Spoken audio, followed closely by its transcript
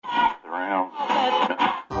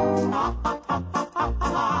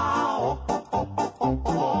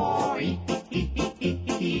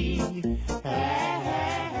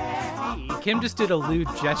Kim just did a lewd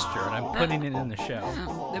gesture, and I'm putting it in the show.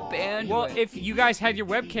 The band. Well, if you guys had your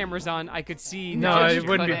web cameras on, I could see. No, just it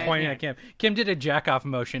wouldn't be couldn't. pointing at Kim. Kim did a jack-off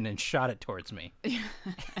motion and shot it towards me.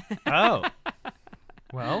 Oh.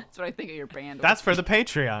 Well, That's what I think of your band. that's for the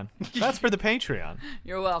Patreon. That's for the Patreon.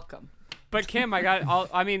 You're welcome. But Kim, I got all.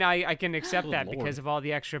 I mean, I can accept that Lord. because of all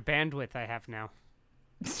the extra bandwidth I have now.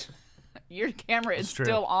 Your camera is It's true.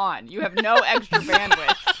 still on. You have no extra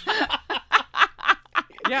bandwidth.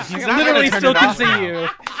 Yeah, He's I not got- Literally turn still it can off see now. you.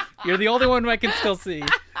 You're the only one I can still see.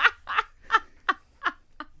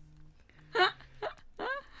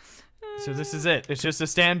 So this is it. It's just a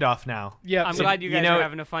standoff now. Yeah. I'm glad you you guys know- are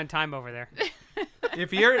having a fun time over there.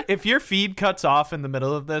 If your feed cuts off in the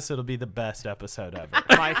middle of this, it'll be the best episode ever.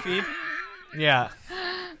 My feed. Yeah.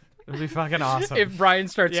 It'll be fucking awesome. If Brian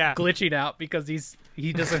starts Yeah. glitching out because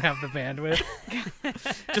he doesn't have the bandwidth.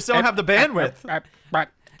 Just don't have the bandwidth.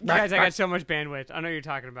 Guys, I got so much bandwidth. I know what you're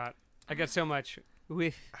talking about. I got so much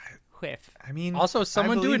whiff. I mean, Also,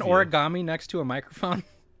 someone I doing believe you. origami next to a microphone.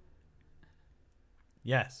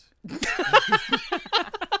 Yes.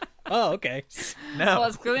 Oh, okay. No. Well,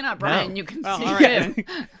 it's clearly not Brian. No. You can Oh, see all right. him.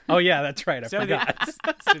 Oh, yeah, that's right. I So forgot.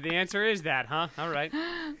 so the answer is that, huh? All right.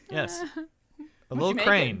 Yes. A little you making?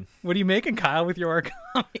 crane. What are you making, Kyle, with your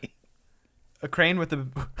origami? A crane with a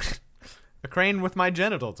crane with my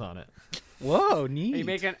genitals on it. Whoa, neat.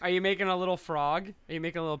 Are you making a little frog? Are you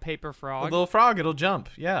making a little paper A frog? little frog, it'll jump.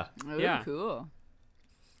 Yeah. Ooh, Yeah. cool.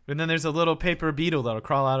 And then there's a little paper beetle that'll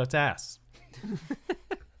crawl out its ass.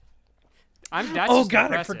 That's Oh, just God, I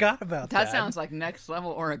impressive. forgot about that. That sounds like next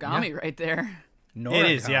level origami right there.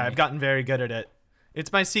 It is, yeah. Norigami. I've gotten very good at it.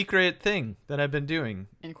 It's my secret thing that I've been doing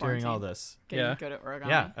In during all quarantine. this. Getting Yeah. good at origami.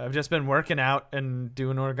 Yeah, I've just been working out and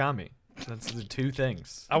doing origami. That's the two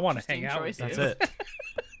things. I want to hang Interesting out with choices. you. That's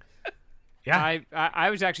it. Yeah. I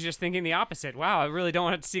was actually just thinking the opposite. Wow, I really don't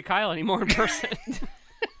want to see Kyle anymore in person.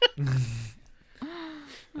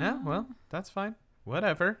 Yeah, well, that's fine.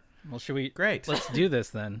 Whatever. Well, should we? Great. Let's do this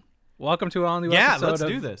then. Welcome to all new Yeah, episode let's of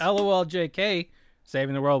do this. LOLJK,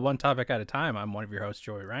 saving the world one topic at a time. I'm one of your hosts,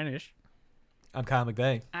 Joey Reinish. I'm Kyle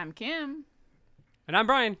McVeigh. I'm Kim. And I'm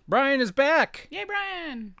Brian. Brian is back. Yay,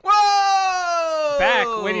 Brian. Whoa! Back.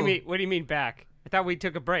 What do you mean? What do you mean back? I thought we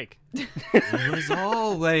took a break. He was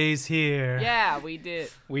always here. Yeah, we did.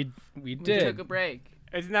 We We did. took a break.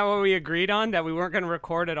 Isn't that what we agreed on? That we weren't going to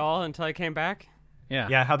record at all until I came back? Yeah.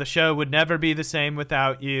 Yeah, how the show would never be the same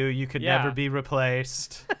without you. You could Yeah. never be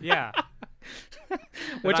replaced. Yeah.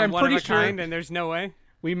 Which That I'm one of pretty a sure kind and there's no way.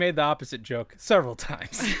 we made the opposite joke several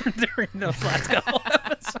times during those last couple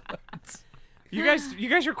episodes. You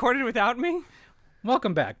guys recorded without me?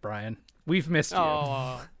 Welcome back, Brian. We've missed you.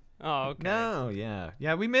 Oh, okay. No, yeah.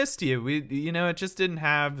 Yeah, we missed you. It just didn't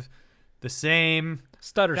have the same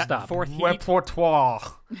Stutter That stop. fourth heat. repertoire.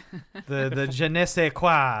 the je ne sais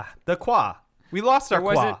quoi. The quoi. We lost our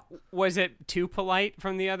Or quoi. was it too polite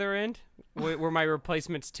from the other end? Were my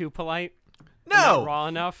replacements too polite? No. Not raw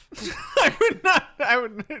enough? I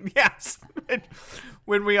would, yes.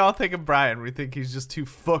 When we all think of Brian, we think he's just too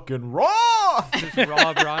fucking raw. Just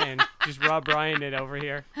raw Brian. Just raw Brian it over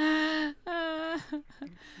here.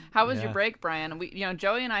 How was your Yeah. break, Brian?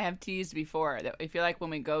 Joey and I have teased before that I feel like when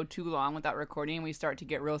we go too long without recording, we start to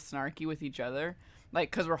get real snarky with each other,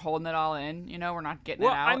 like because we're holding it all in. We're not getting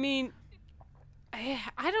Well, it out. I mean,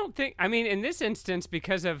 I don't think. I mean, in this instance,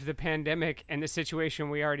 because of the pandemic and the situation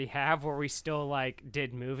we already have, where we still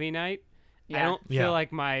did movie night. I Yeah. don't Yeah. feel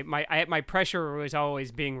like my pressure was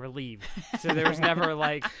always being relieved. So there was never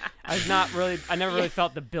I never really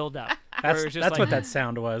felt the build up. That's what that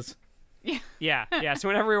sound was. Yeah. So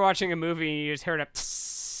whenever we were watching a movie, you just heard a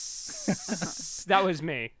that was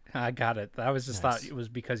me. I got it. I was just thought Nice. it was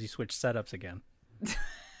because you switched setups again.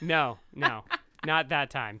 No, not that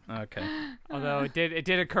time. Okay. Although it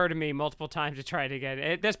did occur to me multiple times to try to get it.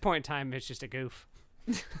 At this point in time, it's just a goof.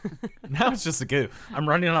 Now it's just a goof. I'm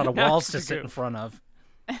running out of Now walls it's to a sit in goof. front of.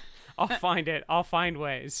 I'll find it. I'll find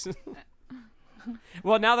ways.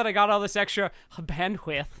 Well, now that I got all this extra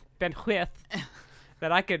bandwidth,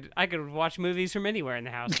 that I could watch movies from anywhere in the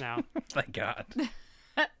house now. Thank God.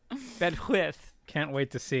 Bandwidth. Can't wait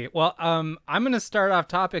to see. Well, I'm going to start off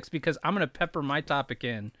topics because I'm going to pepper my topic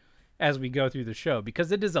in as we go through the show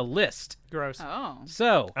because it is a list. Gross. Oh.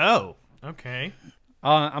 So Oh, okay.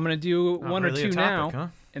 I'm going to do Not one really or a two topic, now, huh?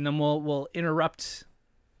 and then we'll interrupt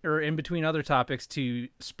or in between other topics to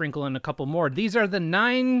sprinkle in a couple more. These are the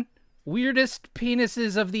 9 weirdest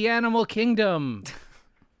penises of the animal kingdom,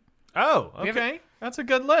 Oh, have okay. That's a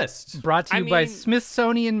good list. brought to I you by mean-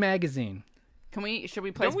 Smithsonian Magazine. Should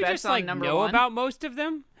we place Don't we bets just on number know one? about most of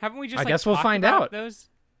them? Haven't we just? I guess we'll talked find about out. those.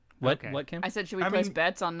 What? Okay. What, Kim? I said, should we I place mean-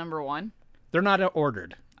 bets on number one? They're not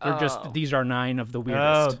ordered. They're just these are 9 of the Oh,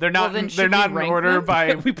 weirdest. they're not. then they're should not we in rank order them?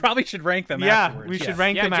 by. We probably should rank them. Yeah, afterwards. we should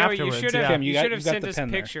rank Yeah, them Joey, afterwards. you should yeah. have, Kim, you you got- should have you got sent the us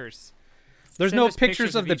pen there. pictures. There's Send no us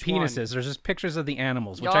pictures of the each one. penises. There's just pictures of the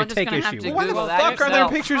animals, which Y'all I just take gonna have issue to with. Why the Google that fuck are there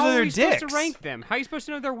yourself. pictures How of are their we supposed dicks? to rank them? How are you supposed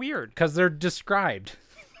to know they're weird? Because they're described.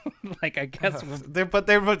 Like, I guess.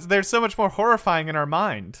 They're so much more horrifying in our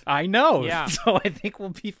mind. I know. Yeah. So I think we'll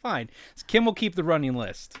be fine. Kim will keep the running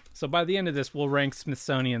list. So by the end of this, we'll rank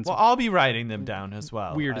Smithsonian's. Well, I'll be writing them down as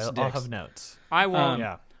well. Weirdest I'll dicks. have notes. I won't.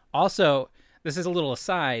 Yeah. Also, this is a little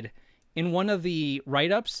aside. In one of the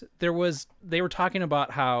write-ups, they were talking about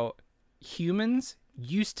how humans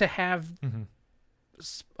used to have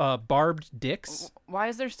barbed dicks. Why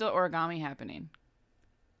is there still origami happening?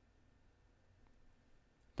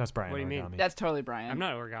 That's Brian. What do you mean? Origami. That's totally Brian. I'm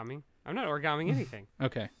not origami. I'm not origami anything.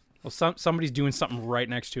 Okay. Well, somebody's doing something right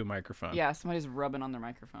next to a microphone. Yeah, somebody's rubbing on their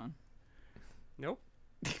microphone. Nope.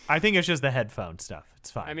 I think it's just the headphone stuff.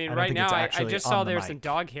 It's fine. I mean, don't right think now, it's I actually just on saw the there was some mic.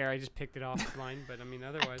 dog hair. I just picked it off mine, but I mean,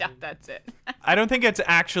 otherwise. Yeah, that's it. I don't think it's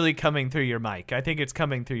actually coming through your mic. I think it's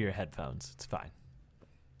coming through your headphones. It's fine.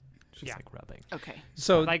 It's just Yeah. like rubbing. Okay.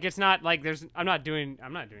 So Like, it's not like there's. I'm not doing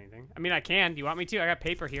anything. I mean, I can. Do you want me to? I got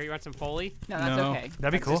paper here. You want some Foley? No, that's No. okay. That'd be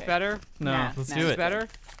That's cool. Is better? no. Nah. Let's Nah. do Is it. better?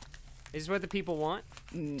 Is what the people want?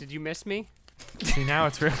 Mm. Did you miss me? See, now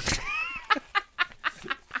it's real.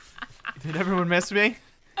 Did everyone miss me?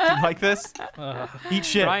 Did you like this? Eat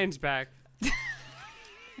shit. Brian's back. Eat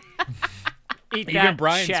Even that,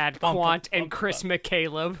 Brian's Chad pumped Quant up, and Chris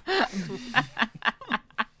McCaleb.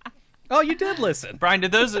 Oh, you did listen. Brian,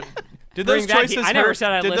 did those Bring choices that heat. I never hurt?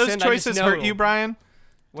 said I did listened, those I just choices know. hurt you, Brian?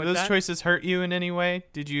 What's Did those that? choices hurt you in any way?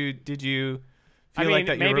 Did you I feel mean, like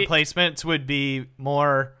that your maybe- replacements would be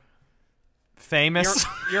more famous?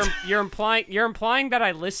 You're implying that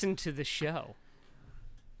I listened to the show.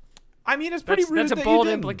 I mean, it's pretty rude. That's a that bold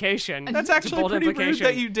you didn't. implication. That's It's a actually bold pretty rude implication.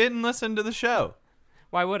 that you didn't listen to the show.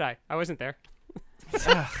 Why would I? I wasn't there.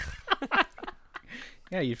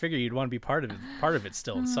 Yeah, you figure you'd want to be part of it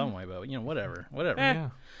still in some way, but whatever.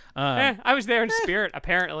 Eh. I was there in spirit,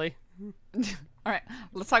 apparently. All right,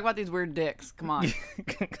 let's talk about these weird dicks. Come on.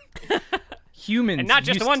 Humans And not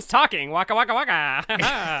just the used- ones talking. Waka waka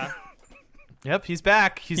waka. Yep, he's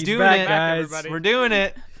back. He's doing back, it, guys. everybody. We're doing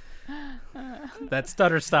it. That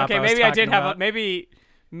stutter stop. Okay, I was maybe I talking did have about.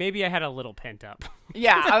 maybe I had a little pent up.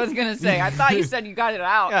 Yeah, I was gonna say. I thought you said you got it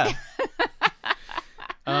out.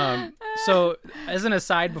 Yeah. So, as an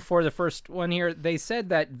aside, before the first one here, they said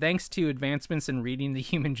that thanks to advancements in reading the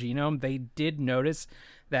human genome, they did notice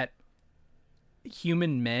that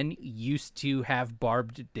human men used to have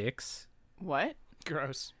barbed dicks. What?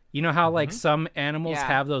 Gross. You know how like some animals Yeah.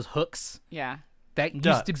 have those hooks? Yeah. That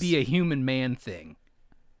used to be a human man thing,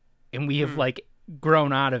 and we have like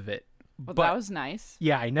grown out of it. Well, but that was nice.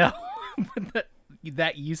 yeah, I know. But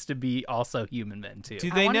that used to be also human men too. Do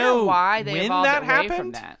I they wonder know why they when evolved that away from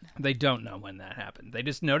happened? that. They don't know when that happened. They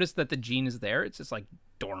just noticed that the gene is there. It's just like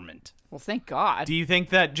dormant. Well, thank God. Do you think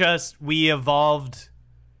that just we evolved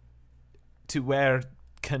to where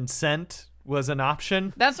consent was an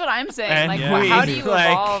option? That's what I'm saying. And Like, we, how do you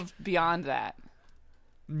like- evolve beyond that?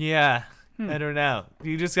 Yeah. I don't know.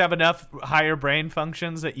 You just have enough higher brain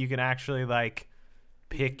functions that you can actually like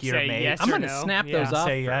pick your Say mate. yes I'm or gonna no. snap Yeah. those off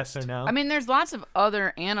Say first. yes or no. I mean, there's lots of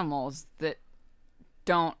other animals that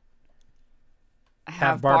don't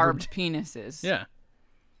have barbed- barbed penises. Yeah.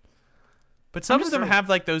 but some of just them sort of- have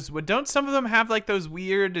like those. Don't some of them have like those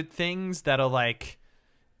weird things that'll like?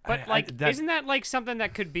 But isn't that like something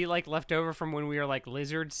that could be like left over from when we were like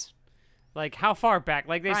lizards? Like how far back?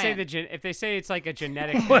 Like they say Brian. if they say it's like a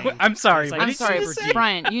genetic thing. I'm sorry. It's what like I'm sorry, super deep.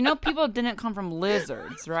 Brian. You know people didn't come from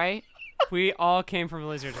lizards, right? We all came from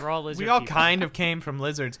lizards. We're all lizard we all people. kind of came from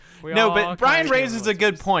lizards. We No, all but Brian kinda came raises from a good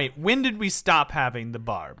lizards. point. When did we stop having the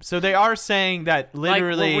barb? So they are saying that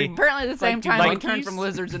literally. we- Apparently, at the same do time, we monkeys? turned from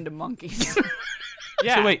lizards into monkeys.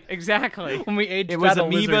 Yeah, So wait. exactly. When we aged it was out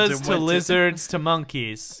of lizards amoebas and to went lizards to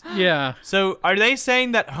monkeys. Yeah. So are they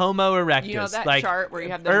saying that Homo erectus, You know that like chart where you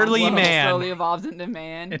have the early monkey man, slowly evolves into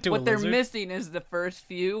man. Into a what they're lizard? missing is the first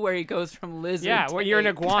few where he goes from lizard. Yeah, to well, you're an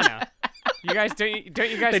ape. iguana. You guys don't you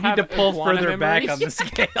guys They have need to pull iguana further back memories? on the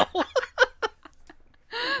scale.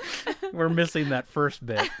 We're missing that first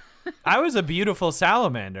bit. I was a beautiful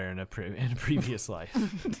salamander in a previous life.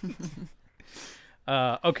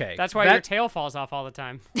 Okay. That's why your tail falls off all the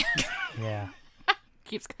time. Yeah.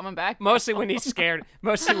 Keeps coming back. Mostly when he's scared.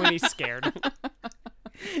 Mostly when he's scared.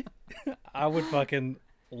 I would fucking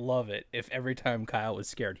love it if every time Kyle was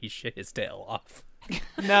scared, he shit his tail off.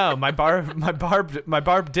 No, my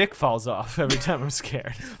barbed dick falls off every time I'm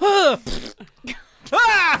scared.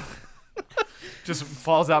 Ah! just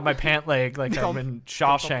falls out my pant leg like I'm in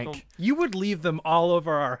Shawshank. You would leave them all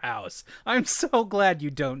over our house. I'm so glad you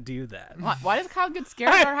don't do that. Why does Kyle get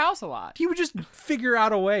scared at our house a lot? He would just figure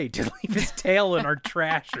out a way to leave his tail in our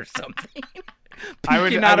trash or something. I would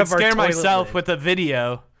Peeking out of our scare toilet myself lid. with a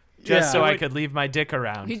video just Yeah. so He I would- could leave my dick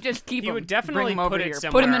around. He'd just keep He him. would definitely bring him over put it here.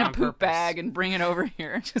 somewhere Put him in a on poop purpose. bag and bring it over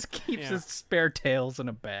here. Just keeps Yeah. his spare tails in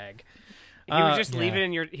a bag. He would just leave yeah. it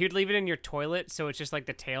in your. He would leave it in your toilet, so it's just like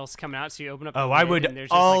the tails coming out. So you open up. Oh, the I lid would and there's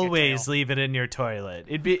just, like, a always tail. leave it in your toilet.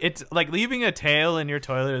 It's like leaving a tail in your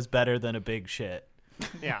toilet is better than a big shit.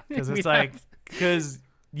 Yeah. Because it's like, because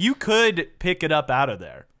you could pick it up out of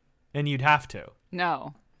there and you'd have to.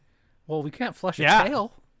 No, Well, we can't flush a Yeah.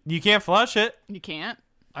 tail. You can't flush it. you can't.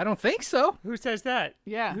 I don't think so. Who says that?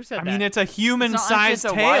 Yeah. Who said I that? mean, it's a human It's not like sized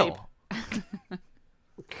it's a tail.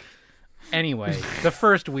 Anyway, the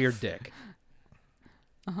first weird dick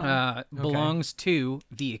belongs to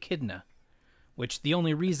the echidna, which the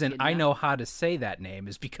only reason I Echidna? know how to say that name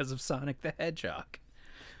is because of Sonic the Hedgehog.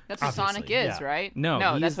 That's what Sonic Obviously, is, yeah. right? No,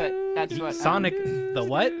 no, he's- that's what Sonic the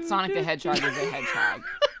what? Sonic the Hedgehog is a hedgehog.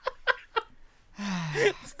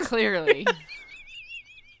 Clearly,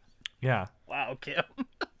 Yeah. Wow, Kim.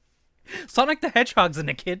 Sonic the Hedgehog's an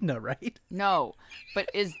echidna, right? no. But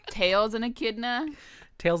is Tails an echidna?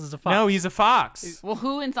 Tails is a fox. No, he's a fox. Well,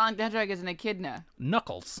 who in Sonic the Hedgehog is an echidna?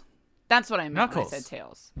 Knuckles, That's what I meant Knuckles. when I said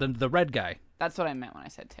Tails. the red guy. That's what I meant when I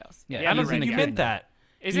said Tails. Yeah, Yeah, I don't he's think an You you echidna. meant that.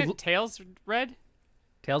 Isn't tails red?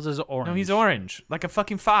 Tails is orange. No, he's orange. Like a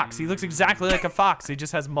fucking fox. He looks exactly like a fox. He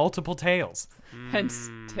just has multiple tails. Hence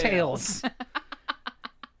Tails.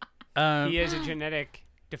 He is a genetic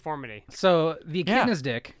deformity. So the Yeah. echidna's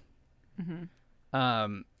dick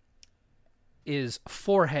is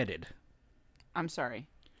four-headed. I'm sorry.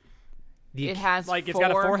 The It has Like, it's four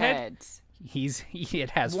got a forehead? heads.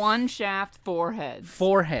 it has One shaft, four heads.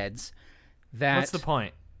 four heads. That What's the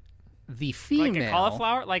point? the female, Like a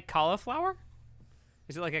cauliflower? Like cauliflower?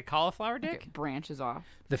 Is it like a cauliflower dick? It branches off.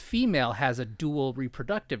 the female has a dual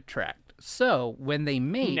reproductive tract. So when they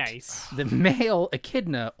mate, Nice. the male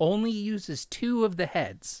echidna only uses two of the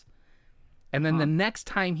heads. And then the next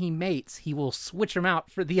time he mates, he will switch them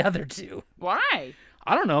out for the other two. Why?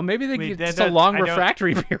 I don't know. Maybe they Wait, get that- just a that- long I don't-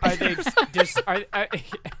 refractory period. Are they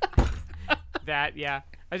that? Yeah.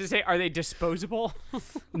 I was just say, are they disposable?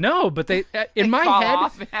 No, but they in They my fall head.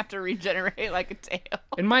 off and have to regenerate like a tail.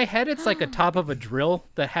 In my head, it's like a top of a drill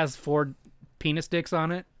that has four penis dicks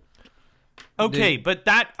on it. Okay, but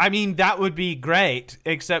that would be great,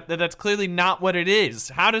 except that that's clearly not what it is.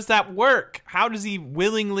 How does that work? How does he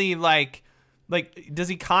willingly, does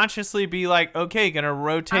he consciously be like, okay, gonna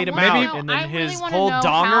rotate him wanna out, know- and then I really his wanna whole know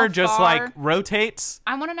donger how just, far- rotates?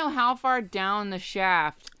 I want to know how far down the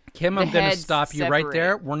shaft. Kim, The I'm going to heads stop you right separate.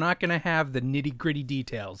 there. We're not going to have the nitty gritty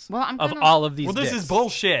details Well, I'm of gonna- all of these Well, this dicks. is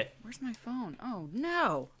bullshit. Where's my phone? Oh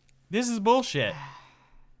no, This is bullshit.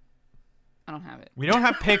 I don't have it. We don't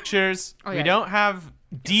have pictures. Oh, We yeah. don't have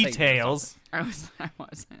details. I was. I know.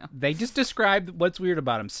 They just described what's weird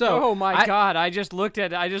about him. So, Oh my I- god! I just looked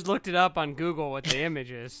it up on Google what the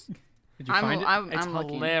image is. Did you find it? It's I'm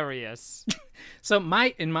looking. hilarious. So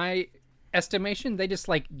in my estimation, they just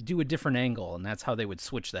like do a different angle, and that's how they would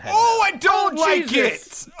switch the heads. Oh, I don't like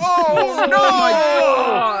Jesus. it. Oh no!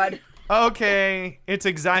 God. Okay, it's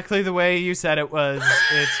exactly the way you said it was.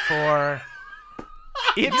 It's for.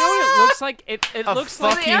 You know what it looks like? It A looks Well,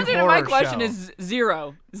 like the fucking answer to my horror question show. is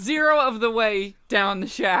zero. Zero of the way down the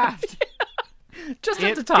shaft. Just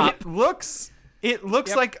at the top. It looks. It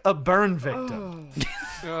looks like a burn victim.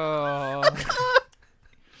 Oh.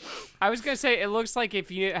 I was gonna say it looks like if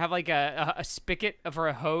you have like a spigot for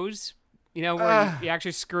a hose, you know, where you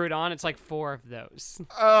actually screw it on. It's like 4 of those.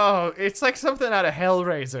 Oh, it's like something out of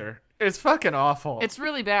Hellraiser. It's fucking awful. It's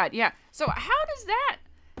really bad. Yeah. So how does that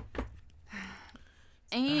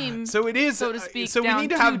aim? so it is. so to speak, So we down need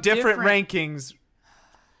to two have different different- rankings.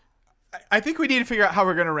 I think we need to figure out how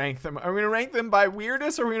we're gonna rank them. Are we gonna rank them by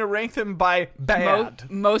weirdest, or are we gonna rank them by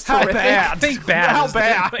bad? most How horrific. bad? I think bad. How is the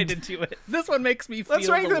bad? way to do it. This one makes me feel Let's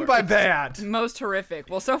rank the them by worst. bad. Most horrific.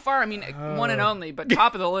 Well, so far, I mean, one and only, but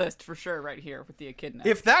top of the list for sure, right here with the echidna.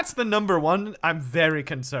 If that's the number one, I'm very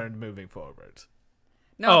concerned moving forward.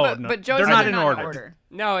 no, Oh, no. but Joey They're said not they're in not order.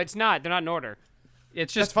 No, it's not. They're not in order.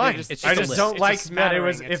 It's That's just fine. It's just I a just list. don't It's a like that it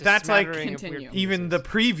was. smattering. If It's a that's like smattering of Continue. weird even the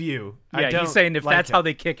preview, I Yeah, don't he's saying if like that's it. how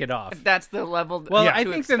they kick it off. If that's the level. Well, to I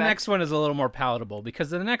think the expect. next one is a little more palatable because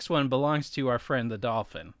the next one belongs to our friend the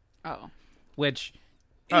dolphin, Oh, which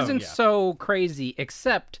Oh, isn't yeah. so crazy,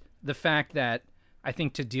 except the fact that I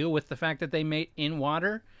think to deal with the fact that they mate in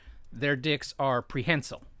water, their dicks are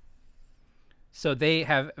prehensile. So they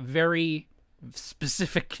have very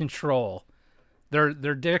specific control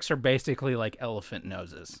Their dicks are basically like elephant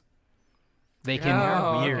noses. They can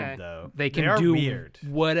Oh, Weird okay. though. they can are do weird.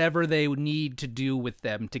 whatever they need to do with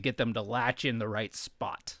them to get them to latch in the right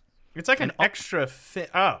spot. It's like an extra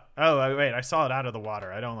fit. Oh, wait! I saw it out of the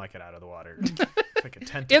water. I don't like it out of the water. It's like a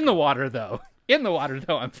tentacle. In the water, though,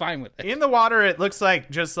 I'm fine with it. In the water, it looks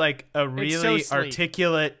like just like a so really sleek.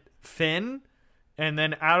 articulate fin, and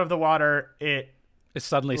then out of the water, it It's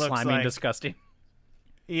suddenly looks slimy and like- disgusting.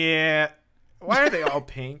 yeah. Why are they all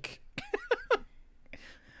pink?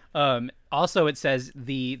 Also, it says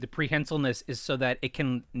the prehensileness is so that it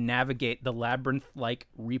can navigate the labyrinth-like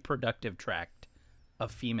reproductive tract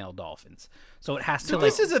of female dolphins. So it has to So like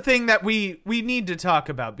this is a thing that we need to talk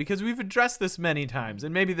about because we've addressed this many times,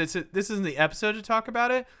 and maybe this isn't the episode to talk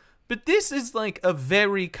about it, but this is like a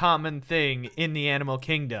very common thing in the animal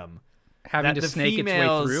kingdom. having that to the snake its way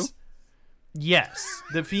females- through. Yes,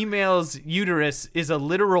 the female's uterus is a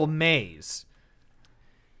literal maze.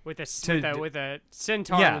 with a To- with a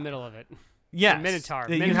centaur Yeah. in the middle of it. Yes, Minotaur.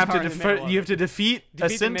 You Minotaur have to in the middle of you have it. to defeat a Defeat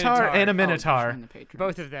the centaur Minotaur. and a Oh, minotaur. in the Patreon.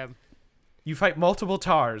 Both of them. You fight multiple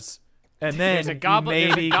tars, and then There's a goblet. maybe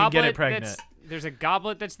There's a you can goblet get it pregnant. There's a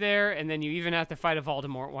goblet that's there, and then you even have to fight a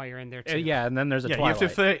Voldemort while you're in there too. Yeah, and then there's a Yeah, Twilight.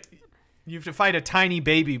 you have to fight a tiny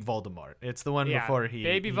baby Voldemort. It's the one Yeah, before he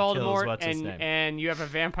baby he kills Voldemort, what's his and name. and you have a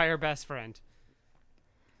vampire best friend.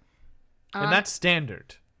 And that's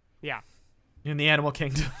standard Yeah, in the animal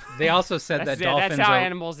kingdom. They also said that dolphins that's how are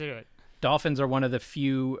animals do it. dolphins are one of the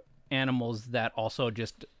few animals that also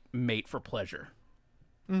just mate for pleasure,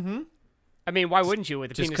 I mean, why wouldn't you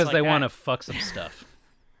with a just penis because like they that? want to fuck some stuff.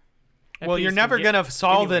 That Well, penis you're can never get gonna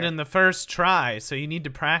solve it anywhere. in the first try, so you need to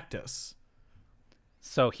practice.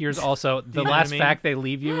 So here's also the know what I last mean? fact they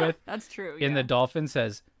leave you with That's true. in yeah. the dolphin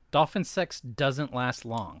says dolphin sex doesn't last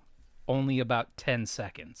long, only about 10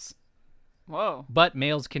 seconds. Whoa. But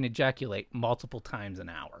males can ejaculate multiple times an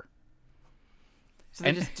hour. So they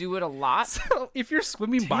And- just do it a lot? So if you're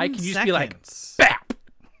swimming by, 10 can you just be like, seconds. bap,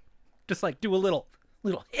 just like do a little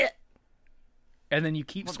hit, and then you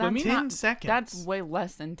keep Well, swimming. that's 10 not- seconds. That's way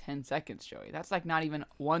less than 10 seconds, Joey. That's like not even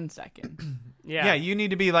 1 second. Yeah, you need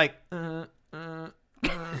to be like,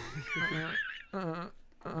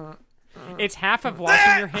 It's half of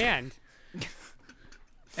washing your hand.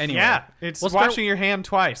 Anyway, yeah, it's we'll start- washing your hand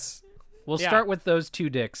twice. We'll Yeah. start with those two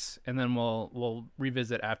dicks, and then we'll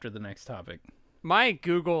revisit after the next topic. My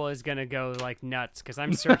Google is gonna go like nuts because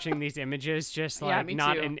I'm searching these images just Yeah, like me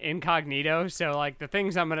not too. in incognito. So like the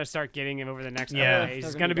things I'm gonna start getting over the next Yeah. couple days They're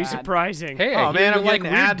is gonna gonna be be bad. surprising. Hey, Oh I hear man, you I'm like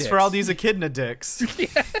getting weird ads for all dicks. these echidna dicks.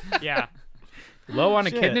 Yeah. Low on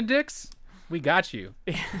Shit. echidna dicks. We got you.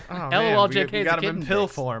 Oh, LOL man, JK we is got them in echidna pill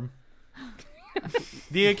dicks. form.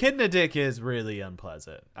 The echidna dick is really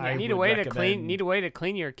unpleasant. I Need a would way recommend- to clean. Need a way to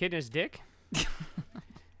clean your echidna's dick.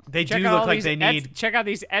 They Check do out look all like these they need. check out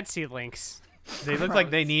these Etsy links. They look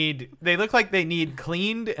like they need. They look like they need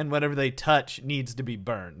cleaned, and whatever they touch needs to be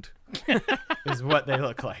burned. Is what they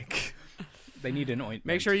look like. They need an ointment.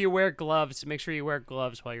 Make sure you wear gloves. Make sure you wear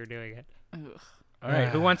gloves while you're doing it. Ugh. All right,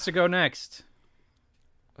 who wants to go next?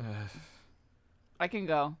 I can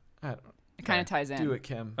go. I don't, It kind of ties in. do it,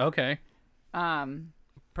 Kim. Okay.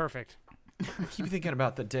 Perfect. I keep thinking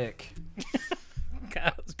about the dick.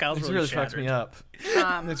 Kyle's This really fucks me up.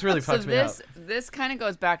 Um, This really so fucks me up. this kind of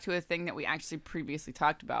goes back to a thing that we actually previously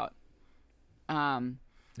talked about.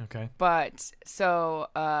 Okay. But so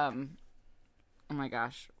oh my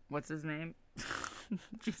gosh, what's his name?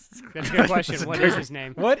 Jesus Christ. That's a good question. What is his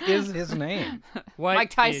name? What is his name? What Mike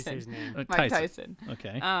is Tyson. his name? Mike Tyson.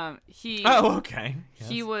 Okay. He Oh, okay.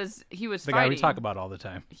 he was the fighting. guy we talk about all the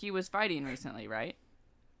time. He was fighting recently, right?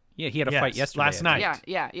 Yeah, he had a Yes, fight yesterday. last I think.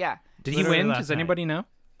 night. Yeah. Did he Literally win? last Does night. anybody know?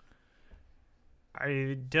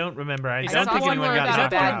 I don't remember. I Is don't that think the one anyone where got that a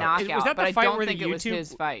knocked bad out. knockout, Was that the but I fight don't where the think it was YouTube-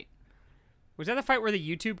 his fight. Was that the fight where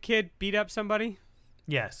the YouTube kid beat up somebody?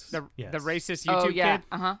 Yes. The yes. the racist YouTube Oh yeah, kid?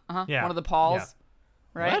 Yeah. One of the Pauls,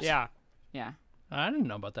 right? What? Yeah. Yeah, I didn't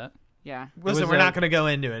know about that. yeah. Listen, was we're a- not going to go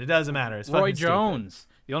into it. It doesn't matter. It's Roy fucking stupid. Jones.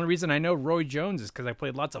 The only reason I know Roy Jones is because I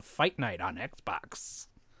played lots of Fight Night on Xbox.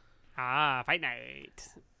 Ah, fight night.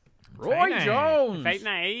 Roy Night. Jones. Fight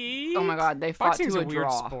night. Oh my God, they fought Boxing's to a a weird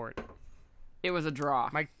draw. sport. It was a draw.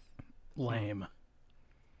 Lame.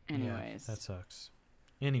 Anyways, Yeah, that sucks.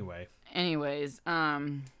 Anyway.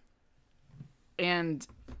 And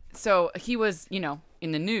so he was,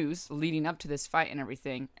 in the news leading up to this fight and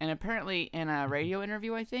everything. And apparently in a radio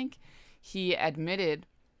interview, I think, he admitted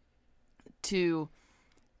to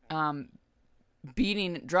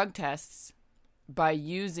beating drug tests by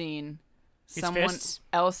using His someone fists?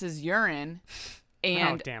 else's urine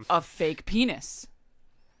and damn. a fake penis.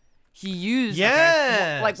 he used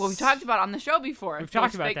Yes. like what we talked about on the show before. We've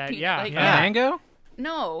talked Those about fake that, pe- yeah. like, A Yeah. mango?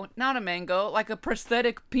 No, not a mango, like a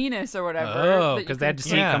prosthetic penis or whatever. Oh, that you because they had to could-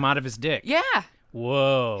 see Yeah. it come out of his dick. Yeah,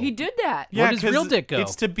 Whoa. he did that. Yeah, Where does 'cause real dick go?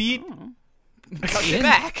 It's to beat. Get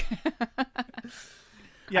back.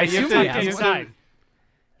 Yeah, I you have assume to, he you has have inside. to,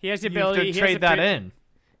 He has the you have ability. to he has trade the that pre- in.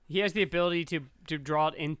 He has the ability to draw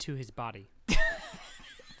it into his body.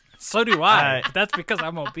 So do I. Uh, That's because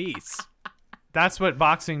I'm obese. That's what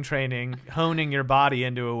boxing training, honing your body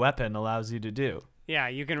into a weapon, allows you to do. Yeah,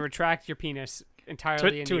 you can retract your penis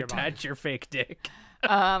entirely into To your body. attach your fake dick.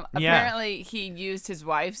 Apparently, he used his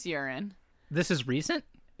wife's urine. This is recent?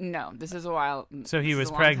 No, this is a while. So he this was is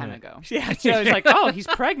a long time pregnant. ago. Yeah, so it's like, oh, he's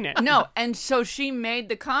pregnant. No, and so she made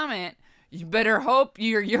the comment, "You better hope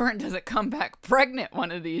your urine doesn't come back pregnant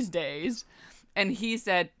one of these days." And he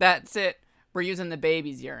said, "That's it. We're using the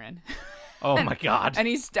baby's urine." Oh my god. And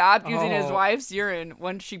he stopped using his Oh. wife's urine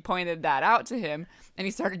when she pointed that out to him, and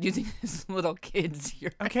he started using his little kid's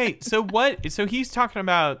urine. Okay, so what? So he's talking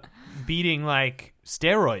about beating like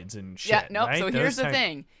steroids and shit. Yeah, nope. right? So Those here's the type-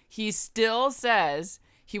 thing. He still says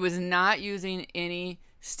he was not using any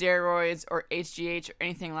steroids or HGH or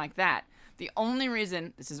anything like that. The only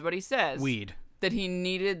reason, this is what he says, Weed. that he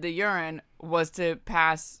needed the urine was to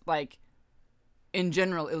pass, like, in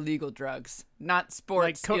general, illegal drugs. Not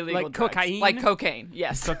sports illegal like drugs. cocaine? Like cocaine,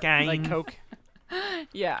 yes. Cocaine. Like Coke.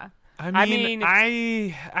 Yeah. I mean,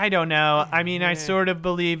 I don't know. I mean, I sort of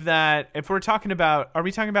believe that if we're talking about, are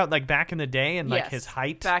we talking about like back in the day and like Yes, his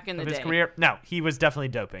height back in the of his day. career? No, he was definitely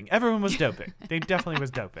doping. Everyone was doping. They definitely was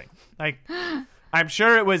doping. Like, I'm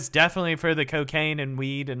sure it was definitely for the cocaine and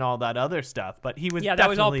weed and all that other stuff, but he was Yeah, that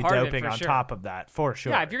was all definitely part of it, doping for on sure. top of that for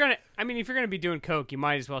sure. Yeah, if you're gonna be doing Coke, you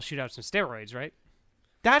might as well shoot out some steroids, right?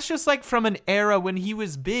 That's just like from an era when he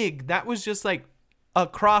was big. That was just like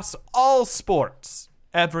across all sports.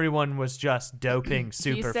 Everyone was just doping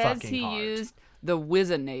super he says fucking he hard. used the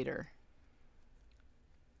Wizinator.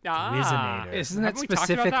 Wizinator. Isn't that Haven't we talked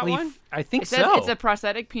about that specifically? one? I think It says so. it's a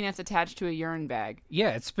prosthetic penis attached to a urine bag. Yeah,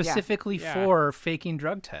 it's specifically Yeah. for faking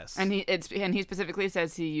drug tests. And he specifically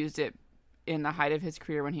says he used it in the height of his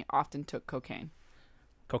career when he often took cocaine.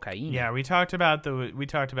 Cocaine. Yeah, we talked about the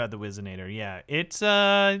Wizinator. Yeah, it's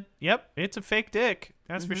it's a fake dick.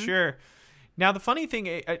 That's for sure. Now the funny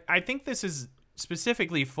thing, I think this is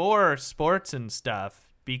specifically for sports and stuff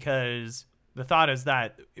because the thought is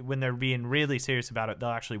that when they're being really serious about it, they'll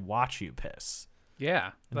actually watch you piss.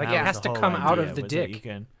 Yeah. And Like that it was has the to whole come out idea, of the was that you dick.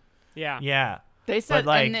 can- Yeah. yeah. They said,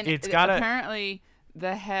 like, and then it's gotta- apparently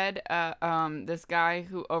the head, this guy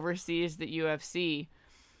who oversees the UFC,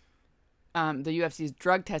 the UFC's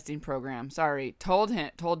drug testing program,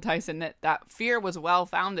 told Tyson that fear was well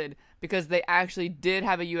founded because they actually did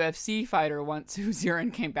have a UFC fighter once whose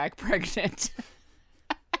urine came back pregnant,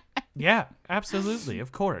 Yeah, absolutely,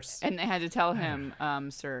 of course. and they had to tell him,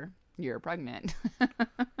 "Sir, you're pregnant."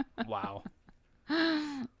 Wow.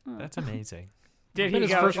 That's amazing. Did I he bet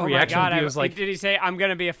his go? first oh reaction my would God, be was like- did he say, "I'm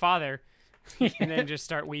gonna be a father," and then just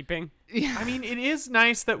start weeping? I mean, it is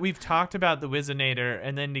nice that we've talked about the Wizinator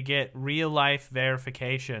and then to get real life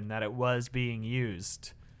verification that it was being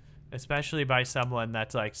used, especially by someone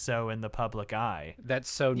that's like so in the public eye. That's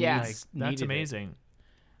so Yeah. Like, needs, that's needed it. amazing.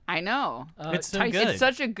 I know. It's so Tyson, good. It's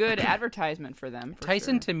such a good advertisement for them. For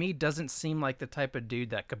Tyson sure. to me doesn't seem like the type of dude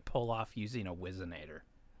that could pull off using a Wizinator.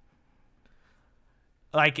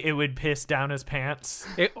 Like it would piss down his pants.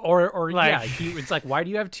 Or Like- yeah, it's like, why do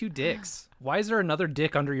you have two dicks? Why is there another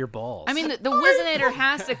dick under your balls? I mean, the Wizinator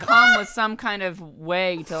has to come with some kind of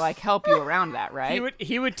way to like help you around that, right?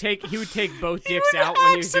 He would take both dicks out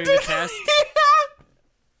when he was doing the test.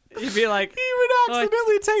 He'd be like, He would Like,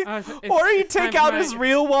 accidentally take, it's- or he'd it's take time out for his my-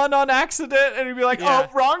 real one on accident, and he'd be like, Yeah.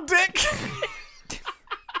 "Oh, wrong dick!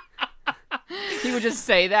 He would just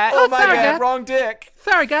say that. Oh my sorry, god, Dad. wrong dick!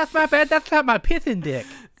 sorry guys, my bad. That's not my pissing dick.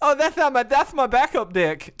 Oh, that's my backup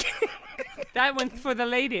dick. "That one's for the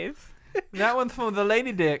ladies. That one's for the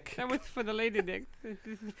lady dick." That one's for the lady dick. This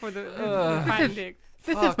is for the fine dick."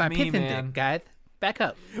 This Fuck is my me, pissing man. dick, guys. Back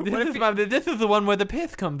up. This is the one where the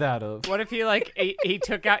piss comes out of. What if he like he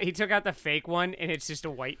took out the fake one and it's just a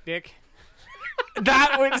white dick?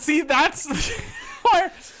 That would see. That's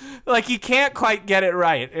where, like, you can't quite get it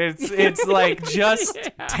right. It's like just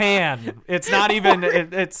tan. It's not even.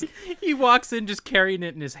 It's He walks in just carrying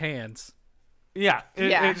it in his hands. yeah.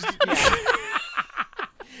 Yeah.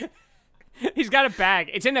 He's got a bag.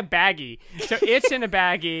 It's in a baggie. So it's in a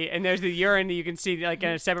baggie, and there's the urine that you can see like in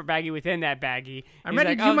a separate baggie within that baggie. I'm He's ready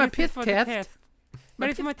like, to do "Oh, my this is piss for the test. test.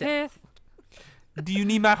 Ready for my test. Do you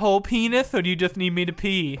need my whole penis, or do you just need me to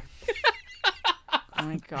pee? Oh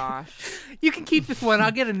my gosh. You can keep this one.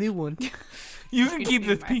 I'll get a new one. You can keep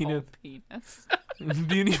this My penis. whole penis.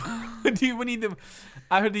 Do you need? We need to?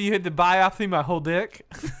 I heard that you had to biopsy my whole dick.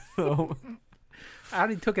 So I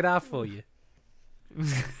already took it off for you.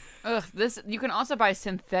 Ugh, this you can also buy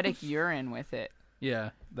synthetic urine with it.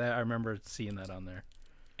 Yeah, I remember seeing that on there.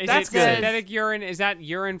 Is That's it good. synthetic urine? Is that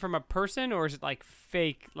urine from a person, or is it like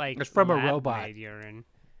fake, like It's from a lab-made robot. urine?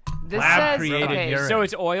 This Lab says created okay, urine. So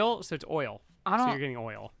it's oil. So it's oil. I So don't- you're getting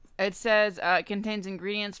oil. It says it contains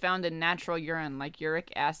ingredients found in natural urine like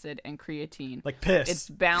uric acid and creatine. like piss, It's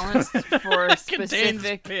balanced for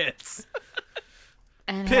specific pits.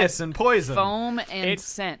 and piss has and poison. foam and It's-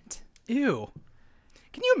 scent. Ew.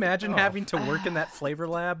 Can you imagine having to work in that flavor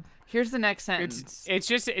lab? Here's the next sentence. It's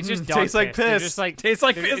just dog tastes like piss. They're piss. just like Tastes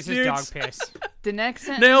like it's piss, just dog dudes. piss. The next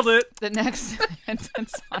sentence. Nailed it. The next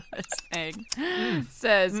sentence on this thing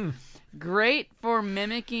says, "Great for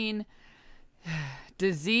mimicking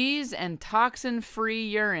disease and toxin-free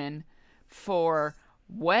urine for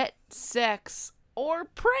wet sex or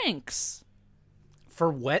pranks." For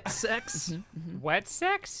wet sex, Wet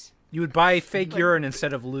sex? you would buy fake urine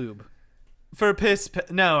instead of lube. For piss,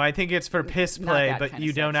 no, I think it's for piss Not play, that but kind you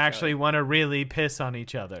of don't sex, actually want to really piss on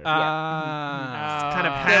each other. Ah, Kind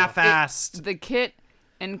of Uh, half-assed. The kit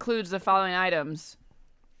includes the following items.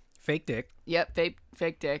 fake dick. Yep,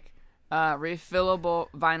 fake dick. Refillable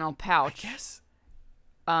vinyl pouch. Yes.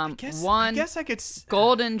 I I guess I could.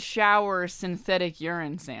 golden shower synthetic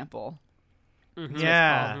urine sample.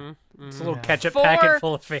 Yeah. It's a little ketchup Four- packet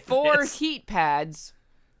full of fake 4 piss. heat pads,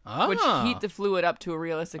 which Ah, heat the fluid up to a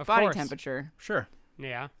realistic Of body course. temperature. Sure.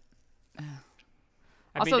 Yeah.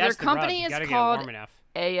 Also, their that's the rub. company You is gotta get it called warm enough.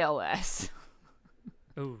 ALS.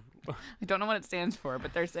 Ooh. I don't know what it stands for,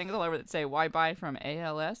 but there's things all over that say, "Why buy from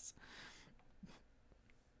ALS?"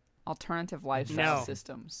 Alternative Lifestyle No.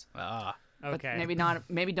 Systems. Ah, But Okay. maybe not.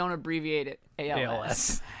 Maybe don't abbreviate it. ALS.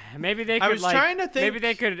 ALS. Maybe they could I was like trying to think. maybe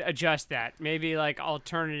they could adjust that. Maybe like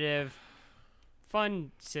alternative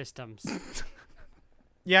fun systems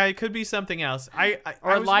Yeah, it could be something else. I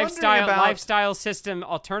or was lifestyle wondering about, lifestyle system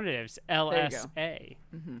alternatives you go. LSA.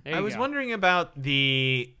 There I you was go. wondering about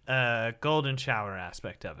the golden shower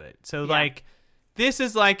aspect of it. So Yeah. like, this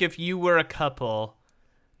is like if you were a couple,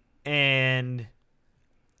 and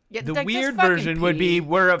Yeah, the like, just weird fucking version would pee. be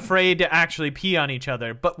we're afraid to actually pee on each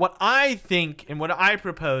other. But what I think and what I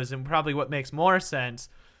propose, and probably what makes more sense,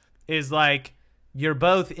 is like you're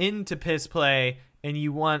both into piss play and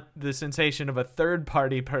you want the sensation of a third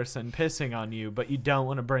party person pissing on you, but you don't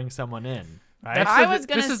want to bring someone in. Right? That's I the- was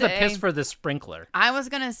gonna this is the say- piss for the sprinkler. I was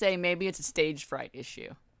gonna say maybe it's a stage fright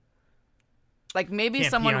issue. Like maybe Can't pee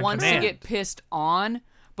someone on wants command. to get pissed on,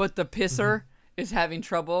 but the pisser is having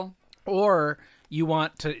trouble. Or you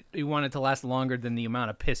want it to last longer than the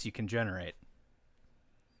amount of piss you can generate.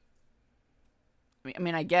 I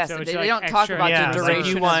mean, I guess So they, it's they like don't talk extra- about Yeah, the like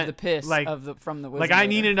duration you want, of the piss like- from the Like I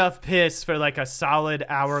need Wizinator. enough piss for like a solid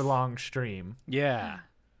hour-long stream. Yeah.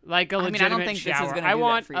 like a I mean, I legitimate don't think this is shower. gonna I do that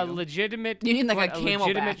want for a you. legitimate. You need like what, a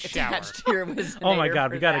legitimate camelback shower. attached to your Wizinator. Oh my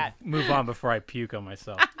god, we for gotta that. move on before I puke on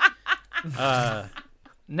myself.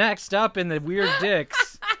 Next up in the weird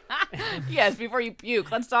dicks. Yes, before you puke,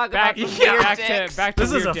 let's talk Back, about some yeah, weird back dicks. to back to This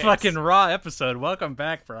is weird a dicks. fucking raw episode. Welcome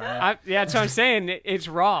back, Brian. Yeah, that's what I'm saying. It's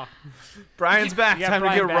raw. Brian's back. Yeah, Time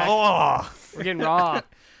Brian to get back. raw. We're getting raw.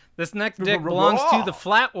 This next dick belongs to the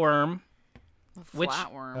flatworm, which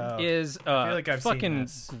Flatworm. is feel like I've seen fucking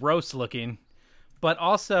this. gross looking, but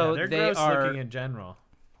also they're they gross are looking in general.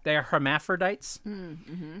 they are hermaphrodites.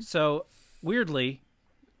 So weirdly,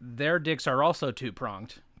 their dicks are also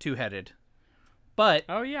two-pronged, two-headed. But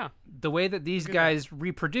Oh yeah. the way that these guys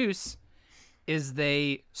reproduce is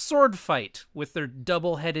they sword fight with their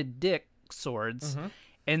double-headed dick swords,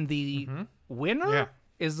 and the winner Yeah.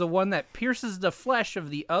 is the one that pierces the flesh of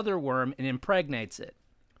the other worm and impregnates it.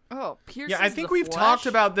 Oh, pierces Yeah, I think the we've flesh? talked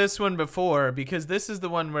about this one before because this is the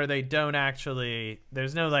one where they don't actually.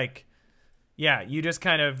 There's no like. Yeah, you just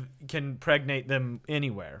kind of can pregnate them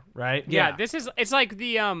anywhere, right? Yeah, this is it's like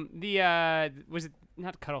the was it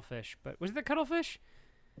not cuttlefish, but was it the cuttlefish?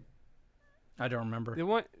 I don't remember. The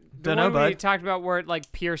one Dunno, one we bud. talked about where it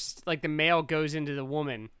like pierced like the male goes into the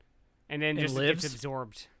woman and then It just lives? gets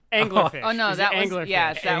absorbed. Anglerfish. Oh no, Is it that was anglerfish?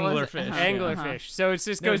 yes, that was Anglerfish. Anglerfish. So it's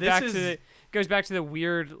just No, goes this back is- to the goes back to the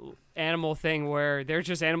weird animal thing where they're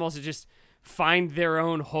just animals that just find their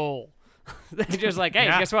own hole. They're just like, hey,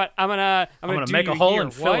 Yeah. guess what? I'm gonna do make a you hole here.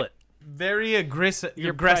 and fill What? it. Very aggressive.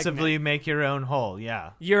 You're Aggressively make your own hole.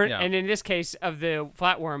 Yeah. You're Yeah. and in this case of the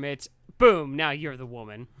flatworm, it's boom. Now you're the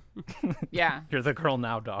woman. Yeah. You're the girl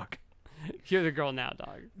now, dog. You're the girl now,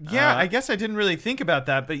 dog. Yeah, I guess I didn't really think about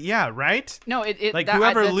that, but yeah, right? No, Like, that,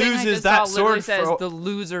 whoever the thing I loses just that saw literally sword says for- the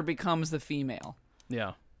loser becomes the female.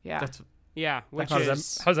 Yeah. Yeah. That's Yeah, which How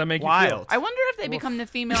is does that make you feel? wild. I wonder if they become the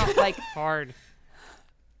female. Like, hard.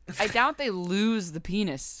 I doubt they lose the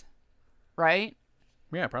penis, right?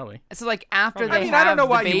 Yeah, probably. So like after Probably. they I mean, I don't have know the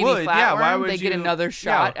why you baby would. Yeah, why flatworm, would they get you- another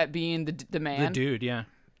shot yeah. at being the man. The dude, yeah.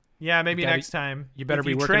 Yeah, maybe Gotta next time. You better If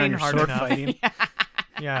be you working train on your hard sword enough. fighting.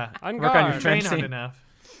 Yeah, On Work on your guard. train fencing. hard enough.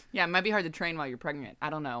 Yeah, it might be hard to train while you're pregnant. I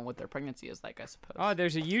don't know what their pregnancy is like. I suppose. Oh,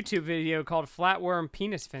 there's a YouTube video called Flatworm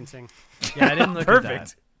Penis Fencing. Yeah, I didn't look Perfect. at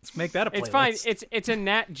that. Let's make that a playlist. It's fine. It's a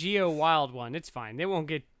Nat Geo Wild one. It's fine. It won't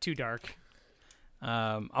get too dark.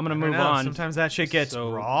 I'm gonna I don't move know, on. Sometimes that shit gets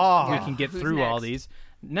So raw. we Yeah. can get Who's through all next? these.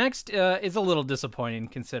 Next is a little disappointing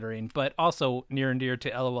considering, but also near and dear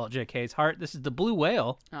to LOLJK's heart. This is the blue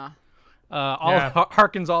whale. Ah. Yeah.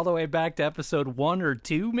 Harkens all the way back to episode 1 or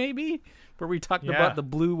 2, maybe, where we talked Yeah. about the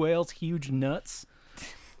blue whale's huge nuts.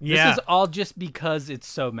 Yeah. This is all just because it's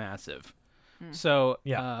so massive. So,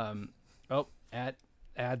 Yeah.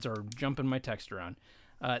 ads are jumping my text around.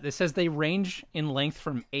 This says they range in length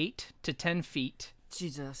from 8 to 10 feet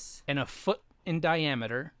Jesus. and a foot in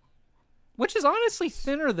diameter, which is honestly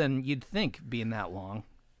thinner than you'd think being that long.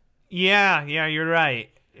 Yeah, you're right.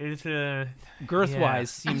 It's Girth-wise,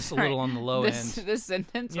 seems a little on the low This end. this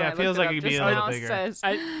sentence. Yeah, when it I feels looked like it it'd up be just a little now bigger. Says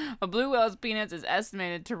a blue whale's penis is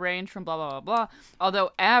estimated to range from blah blah blah blah.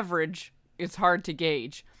 Although average is hard to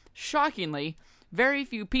gauge. Shockingly, very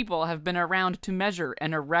few people have been around to measure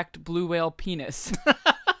an erect blue whale penis.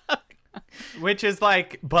 which is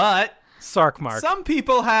like, but Sark mark. some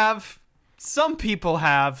people have. Some people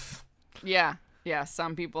have. yeah,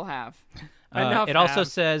 some people have. Enough It also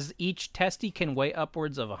abs. says each testy can weigh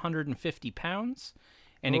upwards of 150 pounds,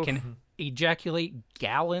 and it can ejaculate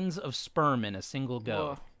gallons of sperm in a single go.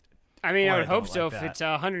 Whoa. I mean, Boy, I I would hope don't so like if that. it's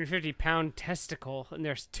a 150-pound testicle and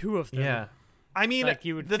there's 2 of them. Yeah. I mean, Like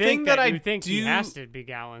you would the think thing that I you think do, he has to be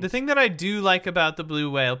gallons. the thing that I do like about the blue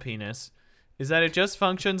whale penis is that it just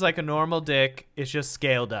functions like a normal dick. It's just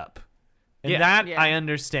scaled up. And Yeah. that Yeah. I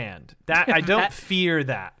understand. That I don't fear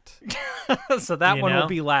that. So that You one know? will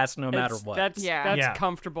be last no matter It's- what. That's Yeah. Yeah.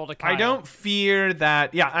 comfortable to Kyle. I don't fear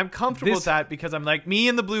that. Yeah, I'm comfortable with This- that because I'm like, me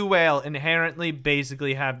and the blue whale inherently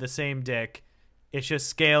basically have the same dick. It's just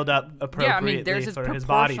scaled up appropriately Yeah, I mean, theirs is for his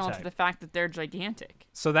body proportional type. to the fact that they're gigantic.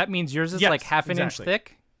 So that means yours is Yes, like half an exactly. inch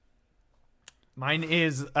thick? Mine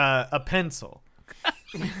is a pencil.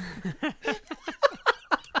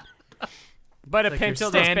 But a Like your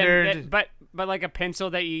pencil that's standard- but like a pencil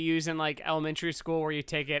that you use in like elementary school where you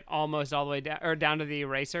take it almost all the way down or down to the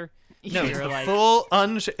eraser. No, it's You're the like-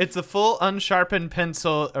 it's the full unsharpened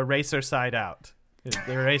pencil eraser side out.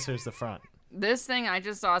 The eraser's the front. This thing I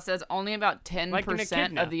just saw says only about 10% Like an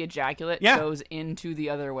echidna. of the ejaculate Yeah. goes into the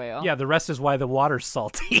other whale. Yeah, the rest is why the water's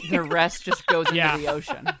salty. The rest just goes into Yeah. the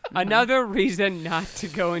ocean. Another reason not to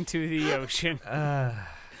go into the ocean. You're Where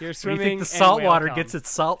do swimming. you think the and salt whale water cum. gets its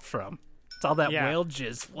salt from? It's all that Yeah. whale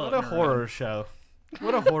jizz What floating a horror show.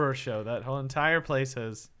 What a horror show that whole entire place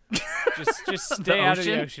is. Just stay out of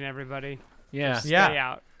the ocean? ocean, everybody. Yeah. Stay Yeah.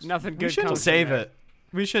 out. Nothing We good shouldn't comes save from there. it.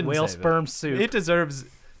 We shouldn't Whale save sperm it. soup. It deserves.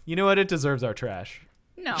 You know what? It deserves our trash.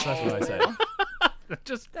 No. That's what I say.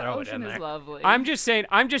 Just The throw it in ocean is there. lovely. I'm just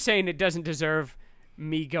saying it doesn't deserve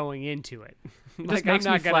me going into it. This Like, makes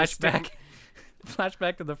I'm me not gonna flashback.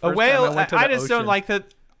 Flashback to the A first whale. time I went to I the just ocean. don't like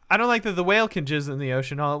that. I don't like that the whale can jizz in the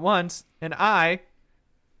ocean all at once, and I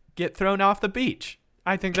get thrown off the beach.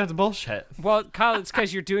 I think that's bullshit. Well, Kyle, it's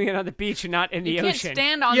because you're doing it on the beach and not in the you can't ocean.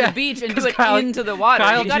 stand on Yeah, the beach and 'cause do it Kyle- into the water.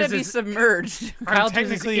 Kyle You gotta be jizzes- submerged. Kyle I'm jizzes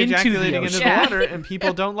technically into the ejaculating into ocean. the Yeah. water, and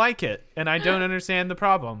people don't like it, and I don't understand the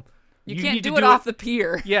problem. You You can't need to do it do off the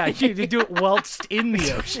pier. Yeah, you need to do it whilst in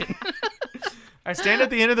the ocean. I stand at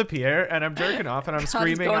the end of the pier, and I'm jerking off, and I'm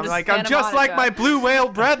screaming. going I'm to like, Santa I'm just like Monica." my blue whale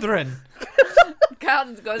brethren.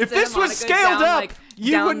 Carlton's goes If Santa this was Monica scaled down, up, like,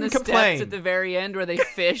 you down wouldn't the steps complain. at the very end where they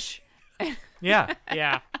fish. Yeah,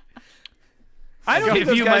 Yeah. I don't Give think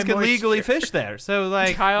those you guys my can legally moisture. fish there. So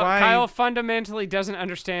like, Kyle, why? Kyle fundamentally doesn't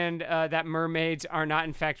understand that mermaids are not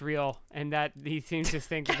in fact real, and that he seems to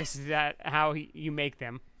think that this is how you make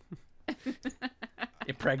them.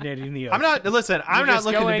 Impregnating the ocean. I'm not. Listen, I'm You not just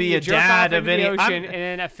looking go to in, be you a jerk off dad of into any. the I'm- ocean, and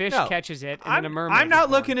then a fish No. catches it, and then a mermaid. I'm not is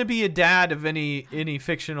born. looking to be a dad of any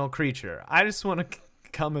fictional creature. I just want to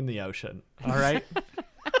come in the ocean. All right.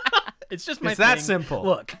 It's just my It's that thing. simple.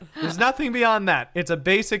 Look, There's nothing beyond that. It's a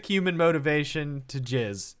basic human motivation to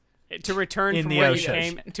jizz. to return In from the where ocean. you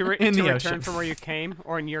came. To In the return ocean. from where you came,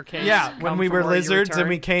 or in your case, Yeah, when come we from were where you lizards and returned.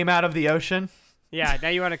 we came out of the ocean, Yeah, now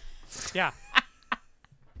you want to. Yeah.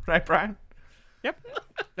 right, Brian? Yep.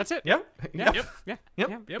 That's it. Yep. Yep. Yep. Yeah. Yep.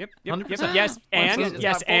 Yep. Yep. 100%. Yes. And Just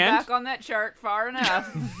yes. gotta pull And back on that chart far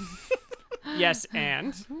enough. yes.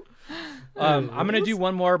 And I'm gonna do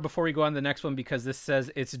one more before we go on to the next one because this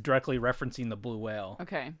says it's directly referencing the blue whale.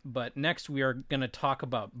 Okay. But next we are gonna talk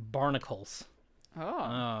about barnacles.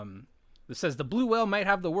 Oh. This says the blue whale might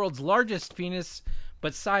have the world's largest penis,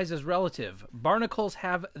 but size is relative. Barnacles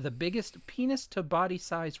have the biggest penis to body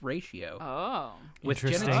size ratio. Oh. With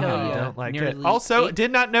Interesting. genitalia I don't like it. nearly Also, 8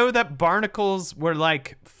 did not know that barnacles were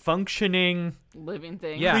like functioning. Living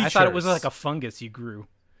thing. Yeah, I thought it was creatures. like a fungus you grew.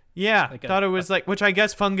 Yeah, Like a- thought it was like, which I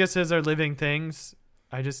guess funguses are living things.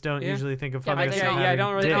 I just don't Yeah. usually think of Yeah, but fungus. they as don't- I having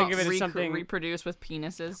don't really dicks. think of it as something- reproduce with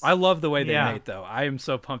penises. I love the way they Yeah. mate, though. I am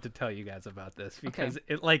so pumped to tell you guys about this because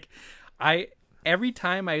every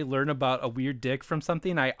time I learn about a weird dick from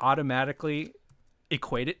something, I automatically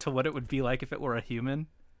equate it to what it would be like if it were a human.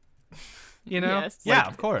 You know? Yes. Yeah, Like,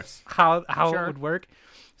 of course. how Sure. it would work.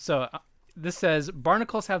 So this says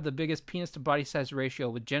barnacles have the biggest penis to body size ratio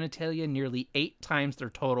with genitalia nearly 8 times their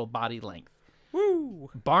total body length. woo.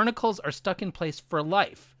 Barnacles are stuck in place for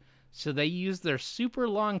life, so they use their super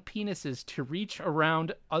long penises to reach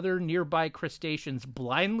around other nearby crustaceans,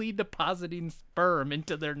 blindly depositing sperm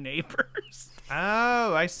into their neighbors.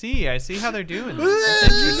 Oh, I see. I see how they're doing this.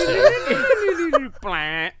 That's interesting.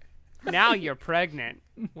 Blah. Now you're pregnant.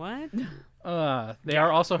 What? They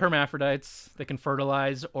are also hermaphrodites. They can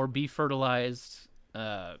fertilize or be fertilized.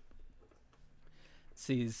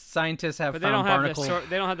 See, scientists have But they found don't have barnacles.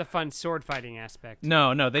 they don't have the fun sword fighting aspect.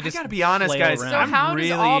 No, they I just gotta be honest, flail guys. around. So I'm how does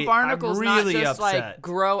all really- barnacles I'm not really just like upset.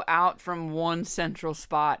 grow out from one central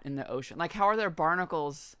spot in the ocean? Like, how are there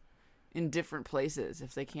barnacles in different places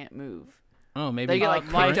if they can't move? Oh, maybe They get like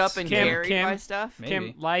picked life- up and Kim- carried Kim- by stuff.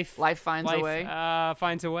 Maybe. Kim, life Finds a way.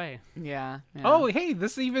 Finds a way. Yeah. Oh, hey,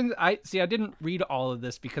 this even I didn't read all of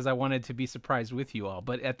this because I wanted to be surprised with you all,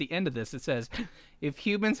 but at the end of this it says if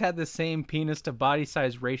humans had the same penis to body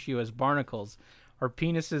size ratio as barnacles, our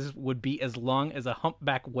penises would be as long as a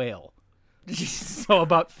humpback whale. So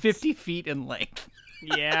about 50 feet in length.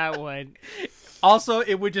 Yeah, it would. Also,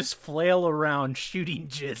 it would just flail around shooting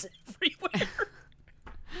jizz everywhere.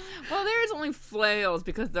 Well, there is only flails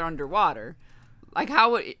because they're underwater. Like,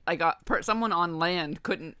 how would someone on land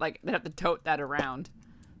couldn't like they'd have to tote that around?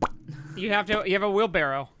 You have a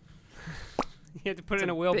wheelbarrow. You have to put it in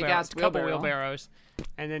a wheelbarrow, big-ass a couple wheelbarrow. wheelbarrows,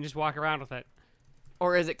 and then just walk around with it.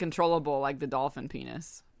 Or is it controllable like the dolphin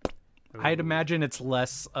penis? I'd imagine it's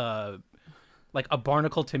less like a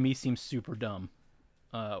barnacle to me seems super dumb.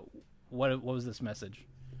 What was this message?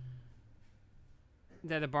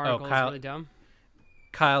 That the barnacle is Kyle- really dumb.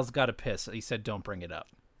 Kyle's got to piss. He said don't bring it up.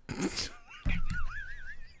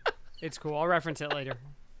 It's cool. I'll reference it later.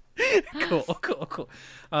 Cool.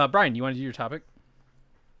 Brian, you want to do your topic?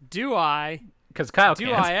 Do I? Because Kyle Do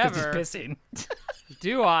can't. I 'cause ever? he's pissing.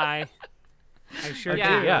 Do I? I sure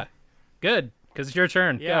Yeah. do. Yeah. Good. Because it's your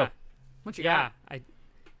turn. Yeah. Go. What you Yeah. got?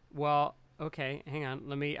 Well, okay. Hang on.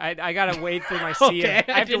 Let me. I gotta wade through my sea. Okay,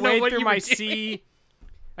 I I have to didn't know wade what through you my were doing. sea.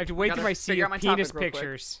 I have to wade Gotta through my sea figure of out my topic penis real quick.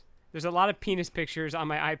 pictures. There's a lot of penis pictures on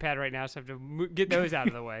my iPad right now, so I have to get those out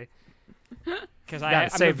of the way. Because Gotta I'm a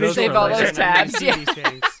save those visual Save all person those and I tabs, see yeah. these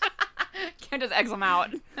things. Can't just X them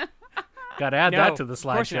out. Got to add No, that to the of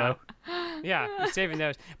course slideshow. not. Yeah, I'm saving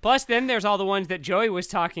those. Plus, then there's all the ones that Joey was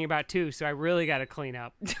talking about too. So I really got to clean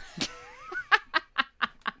up.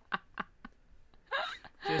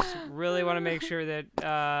 Just really want to make sure that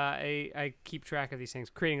I keep track of these things,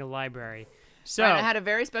 creating a library. So Brian, I had a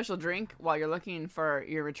very special drink while you're looking for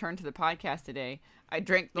your return to the podcast today. I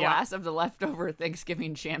drank the Yeah. last of the leftover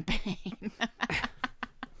Thanksgiving champagne.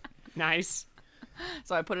 nice.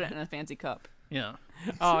 So I put it in a fancy cup. Yeah.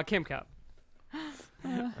 Oh, Kim Cup.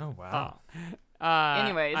 Oh wow.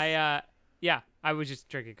 Anyways. I was just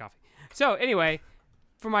drinking coffee. So anyway,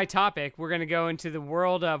 for my topic, we're gonna go into the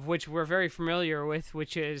world of which we're very familiar with,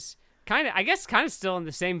 which is kind of still in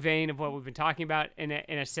the same vein of what we've been talking about in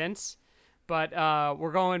a sense, but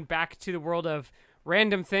we're going back to the world of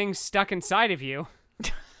random things stuck inside of you.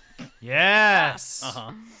 Yes.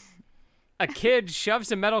 Uh-huh. A kid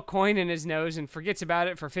shoves a metal coin in his nose and forgets about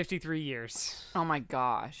it for 53 years. Oh my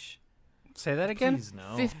gosh. Say that again? Please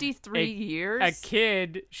no. 53 years? A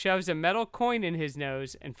kid shoves a metal coin in his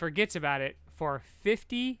nose and forgets about it for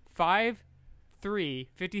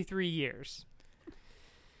 53 years.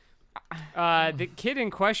 The kid in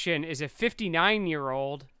question is a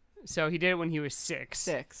 59-year-old, so he did it when he was 6.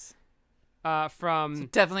 6. From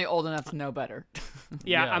Definitely old enough to know better.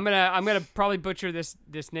 yeah, Yeah. I'm gonna probably butcher this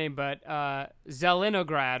name, but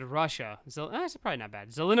Zelenograd, Russia. It's probably not bad.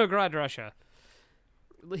 Zelenograd, Russia.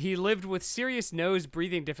 he lived with serious nose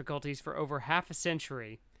breathing difficulties for over half a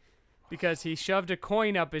century because he shoved a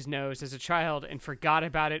coin up his nose as a child and forgot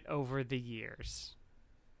about it over the years.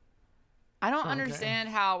 I don't understand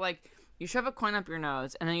how, like, you shove a coin up your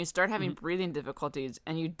nose and then you start having breathing difficulties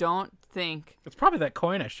and you don't think, It's probably that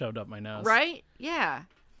coin I shoved up my nose. right? Yeah.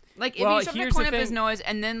 Like, if Well, you shoved a here's coin the up his thing. nose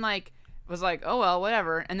and then, like, was like, oh, well,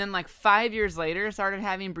 whatever, and then, like, 5 years later started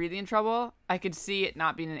having breathing trouble, I could see it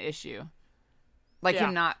not being an issue. Like, Yeah.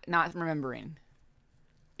 him not remembering.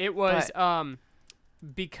 It was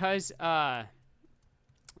because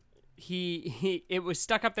he it was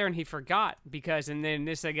stuck up there and he forgot because, and then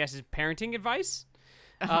this I guess is parenting advice,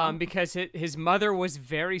 because his mother was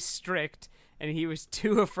very strict and he was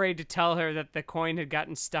too afraid to tell her that the coin had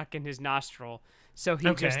gotten stuck in his nostril, so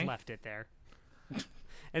he just Okay. left it there.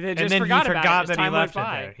 And then And just then forgot he about forgot it as that he time went left it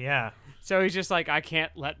by. there. Yeah. So he's just like, I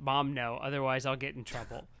can't let mom know, otherwise I'll get in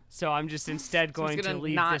trouble. So I'm just instead So going I'm to gonna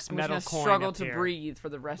leave not, this I'm metal just gonna coin struggle up to here. breathe for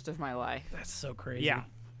the rest of my life. That's so crazy. Yeah.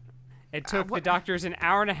 It took the what- doctors an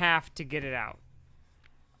hour and a half to get it out.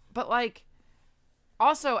 But, like,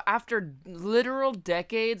 also, after literal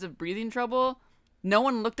decades of breathing trouble, no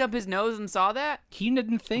one looked up his nose and saw that? He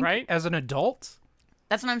didn't think Right? as an adult.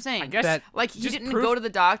 That's what I'm saying. I guess That- Like, he just didn't proof- go to the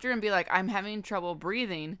doctor and be like, I'm having trouble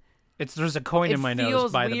breathing. There's a coin It in my nose,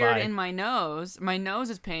 feels by the weird by. in my nose. My nose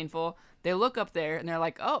is painful. They look up there and they're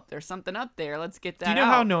like, oh, there's something up there. Let's get that Do you know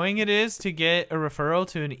out. how annoying it is to get a referral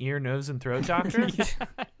to an ear, nose, and throat doctor?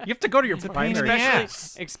 You have to go to your pain in primary. the especially,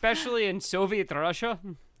 ass. especially in Soviet Russia.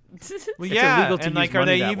 Well, It's yeah, illegal to and use like, are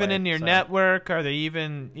money they that even way, in your so. network? Are they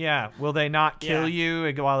even? Yeah, will they not kill Yeah.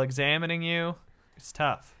 you while examining you? It's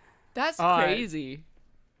tough. That's Uh, crazy.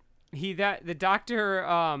 The doctor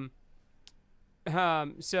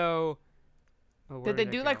so where Did they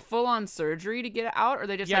it do go? like full on surgery to get it out, or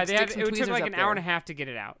they just yeah, like they stick had, some it took tweezers like up an there? hour and a half to get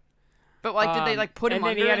it out. But like, did they like put him and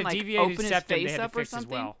then under he had and a like deviated open his septum they face had to up or fix as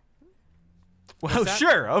something? well. Well, that?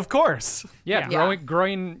 sure, of course. Yeah, Yeah.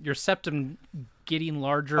 growing your septum, getting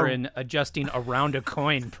larger Oh. and adjusting around a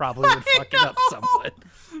coin probably would fuck it up somewhat.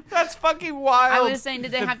 That's fucking wild. I was saying,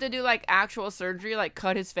 did they have to do like actual surgery, like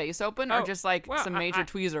cut his face open, or Oh, just like well, some I- major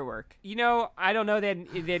tweezer work? You know, I don't know that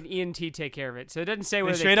ENT take care of it, so it doesn't say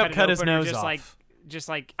whether straight they up cut it his open or nose just off. like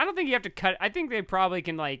I don't think you have to cut. I think they probably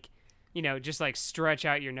can like, you know, just like stretch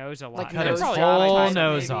out your nose a lot. Like Cut nose his job whole type,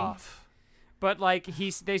 nose maybe. off. But like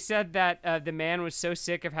they said that the man was so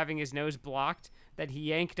sick of having his nose blocked that he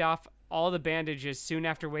yanked off all the bandages soon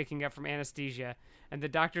after waking up from anesthesia, and the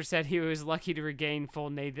doctor said he was lucky to regain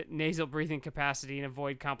full nasal breathing capacity and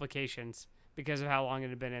avoid complications because of how long it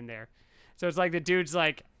had been in there. So it's like the dude's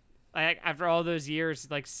like after all those years,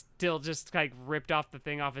 like still just like ripped off the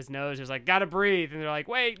thing off his nose. He's like, gotta breathe, and they're like,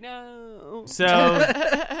 wait, no. So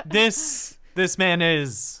this man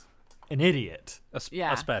is an idiot.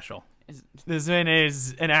 Yeah. A special. This man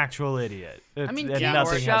is an actual idiot. I mean, and people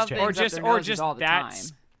nothing has shove changed. things Or up just their or noses just all the that's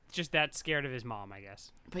time. just that scared of his mom, I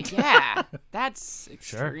guess. But yeah, that's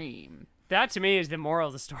Sure. extreme. That to me is the moral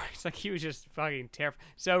of the story. It's like he was just fucking terrified.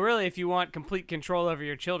 So really, if you want complete control over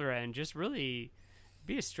your children, just really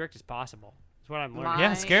be as strict as possible. That's what I'm learning.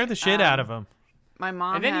 Yeah, scare the shit out of him. My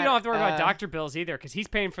mom. And then you had, don't have to worry about uh, doctor bills either, because he's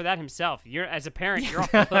paying for that himself. You're as a parent, you're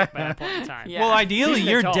off the hook by that point in time. Yeah. Well, ideally, He's an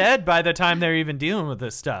you're adult. dead by the time they're even dealing with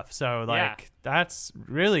this stuff. So, like, Yeah. that's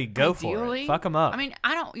really go for Ideally, it. Fuck them up. I mean,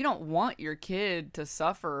 you don't want your kid to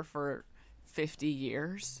suffer for 50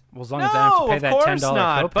 years. Well, as long as I have to no, pay of that course $10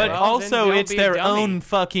 not. copay. But Well, also, then don't it's be a their dummy. own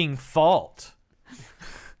fucking fault.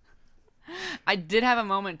 I did have a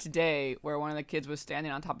moment today where one of the kids was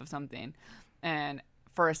standing on top of something, and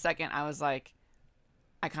for a second I was like,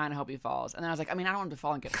 I kind of hope he falls. And then I was like, I mean, I don't want him to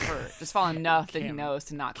fall and get hurt. Just fall enough that he Cam. knows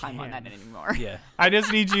to not climb on that anymore. Yeah. I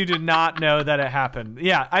just need you to not know that it happened.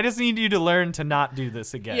 Yeah, I just need you to learn to not do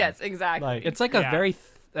this again. Yes, exactly. Like, It's like Yeah.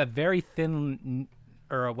 a very thin,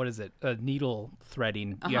 or what is it? A needle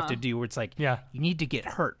threading you have to do where it's like, Yeah. you need to get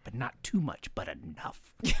hurt, but not too much, but enough.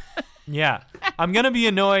 yeah. I'm going to be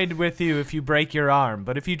annoyed with you if you break your arm,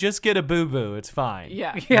 but if you just get a boo-boo, it's fine.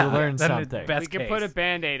 yeah. Yeah, You'll learn then something. best We could case. put a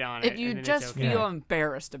Band-Aid on it. If you and then just it's okay. feel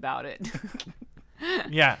embarrassed about it,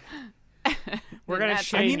 Yeah. we're gonna that's-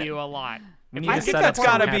 shame I mean, you a lot. We If need I to think set that's up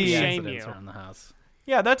some gotta happy be- Shame accidents you. around the house.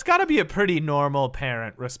 Yeah, that's got to be a pretty normal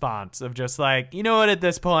parent response of just like, you know what, at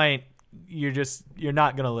this point, you're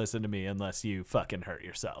not going to listen to me unless you fucking hurt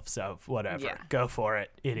yourself. So whatever. Yeah. Go for it,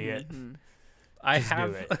 idiot. I Just do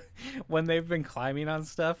have it. when they've been climbing on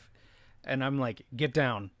stuff, and I'm like, get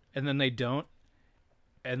down, and then they don't,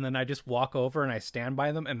 and then I just walk over and I stand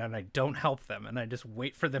by them, and then I don't help them, and I just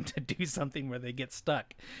wait for them to do something where they get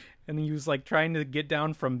stuck. And he was like trying to get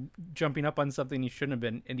down from jumping up on something he shouldn't have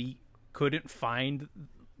been, and he couldn't find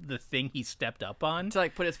the thing he stepped up on. To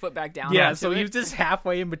like put his foot back down. Yeah, onto so it. he was just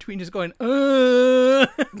halfway in between, just going,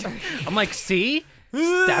 I'm like, see?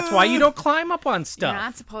 That's why you don't climb up on You're stuff.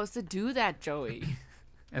 not supposed to do that, Joey.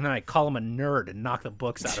 And then I call him a nerd and knock the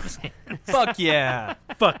books out of his hand. Fuck yeah.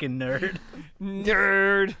 Fucking nerd.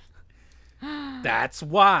 Nerd. That's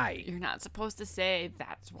why. You're not supposed to say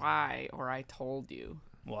that's why or I told you.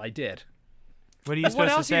 Well, I did. What are you What supposed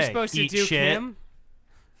to else say? are you supposed to Eat do, shit? Kim?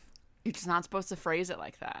 You're just not supposed to phrase it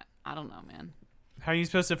like that. I don't know, man. How are you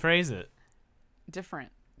supposed to phrase it? Different.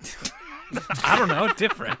 I don't know.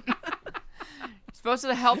 Different. You're supposed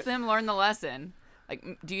to help them learn the lesson. Like,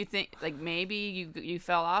 do you think, like, maybe you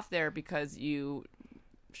fell off there because you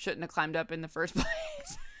shouldn't have climbed up in the first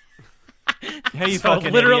place? Hey, you So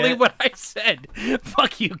fucking literally idiot. what I said.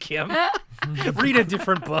 Fuck you, Kim. Read a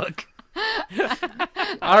different book.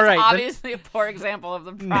 All right. the- Obviously, a poor example of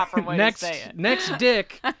the proper way next, to say it. next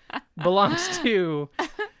dick belongs to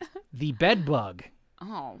the bed bug.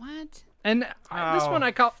 Oh, what? And this Oh. one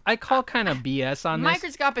I call kind of BS on this.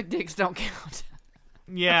 Microscopic dicks don't count.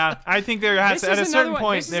 Yeah, I think there has This at a is certain another one.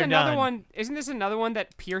 point This is they're another done. one. Isn't this another one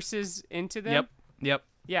that pierces into them? Yep.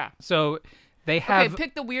 Yeah. So they have Okay,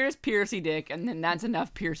 pick the weirdest piercy dick, and then that's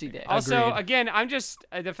enough piercy dick. Also, Agreed. again, I'm just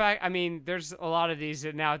the fact. I mean, there's a lot of these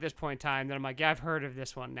that now at this point in time that I'm like, yeah, I've heard of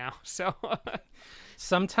this one now. So it's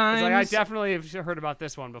sometimes like I definitely have heard about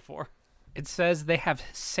this one before. it says they have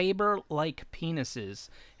saber-like penises,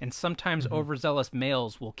 and sometimes overzealous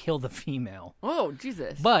males will kill the female. Oh,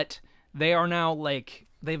 Jesus. But they are now like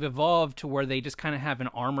they've evolved to where they just kind of have an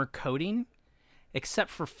armor coating, except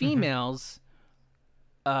for females.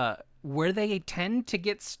 Where they tend to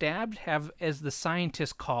get stabbed have, as the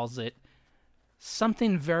scientist calls it,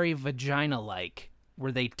 something very vagina-like,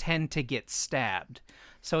 where they tend to get stabbed.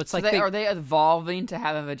 So it's like are they evolving to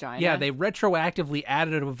have a vagina? yeah, they retroactively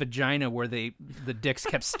added a vagina where the dicks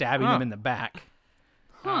kept stabbing them in the back.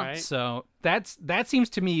 All right. So that seems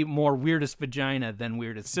to me more weirdest vagina than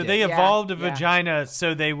weirdest So dick. they Yeah, evolved a yeah. vagina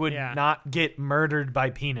so they would Yeah. not get murdered by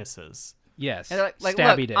penises. Yes, And they're like,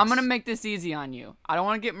 stabby look, dicks. I'm gonna make this easy on you. I don't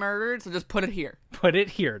want to get murdered, so just put it here. Put it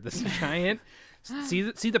here. This giant. see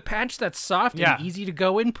the patch that's soft Yeah. and easy to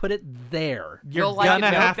go in. Put it there. You're You'll like gonna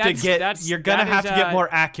it, though. have to That's- get. that's- You're gonna that have is, to get more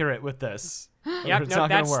accurate with this. Yep, It's no, not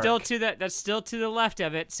gonna that's work. still to the left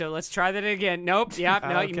of it. So let's try that again. Nope. Yep.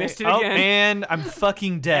 No, you Okay. missed it Oh, again. and I'm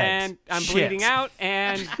fucking dead. And I'm Shit. bleeding out.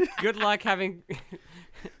 And good luck having.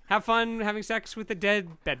 Have fun having sex with a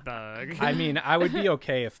dead bed bug. I mean, I would be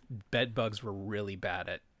okay if bed bugs were really bad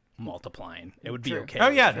at multiplying. It would be True. okay. Oh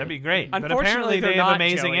with yeah, me. that'd be great. But Unfortunately, apparently they're they have not,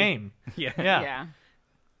 amazing Joey. aim. Yeah. Yeah. Yeah.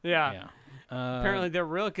 yeah. Yeah. Apparently, they're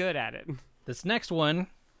real good at it. This next one,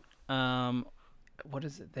 what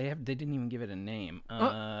is it? They didn't even give it a name.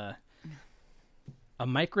 A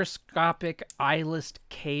microscopic eyeless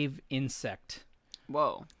cave insect.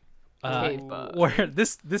 Whoa. Uh, Cave bug. where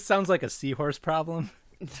this sounds like a seahorse problem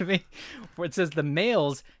to me, where it says the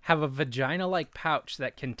males have a vagina-like pouch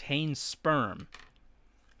that contains sperm,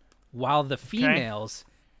 while the females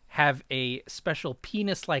have a special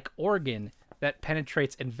penis-like organ that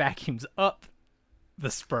penetrates and vacuums up the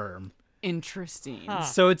sperm. Interesting. Huh.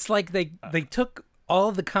 So it's like they took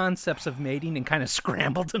all the concepts of mating and kind of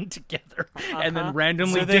scrambled them together and then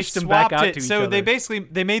randomly So they dished them back swapped out it. to each So other. they basically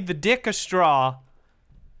they made the dick a straw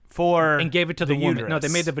for and gave it to the woman. uterus. No, they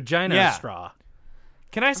made the vagina Yeah. a straw.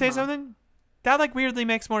 Can I say something? That like weirdly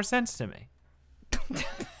makes more sense to me.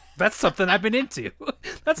 That's something I've been into.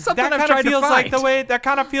 That's something That I've kind tried of feels to find. like the way. That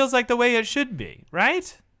kind of feels like the way it should be,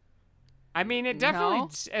 right? I mean, it definitely No.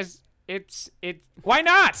 it. Why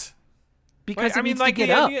not? because I it mean, needs like to get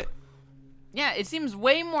the up. idea- Yeah, it seems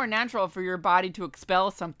way more natural for your body to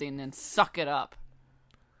expel something than suck it up.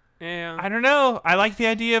 Yeah. I don't know. I like the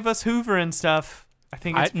idea of us hoovering stuff. I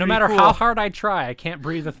think it's No pretty matter cool. how hard I try, I can't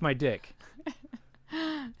breathe with my dick.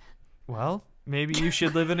 Well, maybe you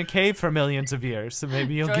should live in a cave for millions of years, so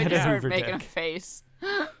maybe you'll Joey get a just started hoover making dick. a face.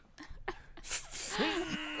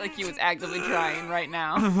 Like he was actively trying right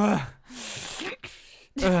now.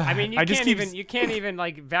 I mean, I just you can't even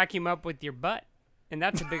like vacuum up with your butt, and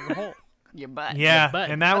that's a big hole. Your butt. Yeah, butt.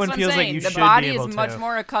 and that That's one what I'm feels like saying. you the should body be able is to. much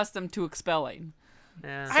more accustomed to expelling.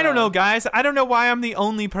 Yeah. I don't know, guys. I don't know why I'm the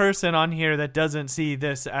only person on here that doesn't see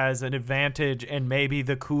this as an advantage and maybe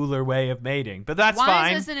the cooler way of mating. But that's Why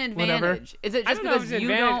fine. is this an Whatever. advantage? Is it I just don't know if because it's you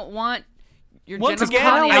an advantage. don't want your Once genitals again,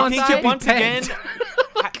 on the I think outside? it once again.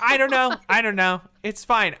 pegged. I don't know. I don't know. It's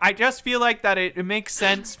fine. I just feel like that it makes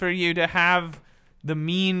sense for you to have the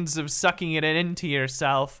means of sucking it into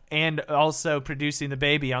yourself and also producing the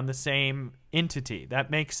baby on the same entity. That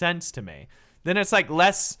makes sense to me. Then it's like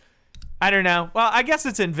less I don't know. Well, I guess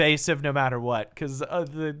it's invasive no matter what, because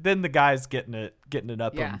then the guy's getting it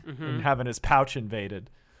up Yeah. and having his pouch invaded.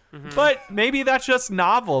 But maybe that's just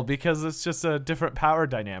novel because it's just a different power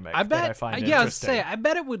dynamic. I bet. that I find I was interesting. say. I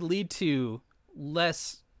bet it would lead to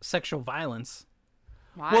less sexual violence.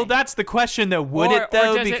 Why? Well, that's the question, though. Would Or it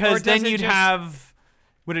though? does it- or Because then does it you'd just- have.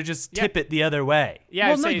 Would it just tip it the other way? Yeah,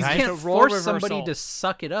 well, I'd no, say you it's right? just can't a role force reversal. somebody to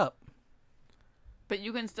suck it up. but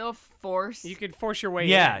you can still force. You could force your way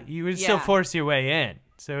Yeah, in. you would still Yeah. force your way in.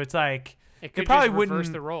 So it's like It could probably just reverse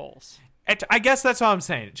wouldn't. the roles. I guess that's all I'm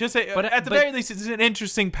saying. Just But- at the but- very least, it's an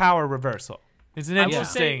interesting power reversal. It's an I will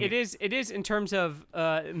say interesting. it is in terms of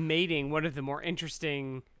mating one of the more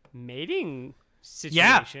interesting mating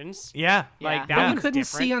situations. Yeah, Like Yeah. that But you one's couldn't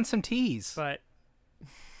different, see on some tees. but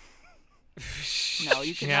No,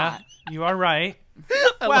 you cannot. yeah, you are right.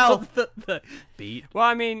 I well- love the beat, well,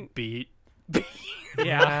 I mean, beat.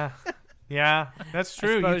 yeah. Yeah, that's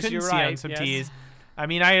true. You suppose couldn't you're see on right, some yes. tees. I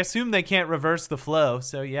mean, I assume they can't reverse the flow,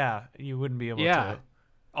 so yeah, you wouldn't be able Yeah. to.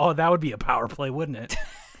 Oh, that would be a power play, wouldn't it?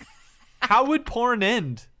 How would porn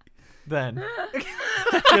end then?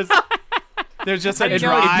 'Cause there's just a It'd be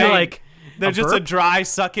dry, like there's a just a burp? dry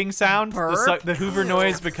sucking sound. Burp? The Hoover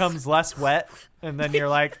noise becomes less wet, and then you're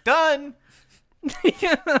like, done.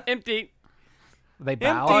 Empty. They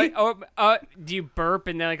bow. Empty. Do you burp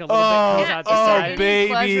and then like a little bit comes out the oh, side? Any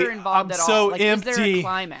baby, pleasure involved I'm at so all? Like, is there empty. a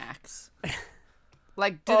climax?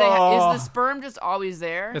 Like, do they? Is the sperm just always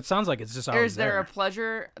there? It sounds like it's just Or always is there there. a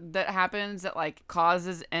pleasure that happens that like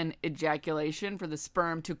causes an ejaculation for the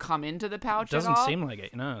sperm to come into the pouch? It doesn't at all? seem like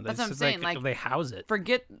it. No, That's what I'm just saying, like- they house it.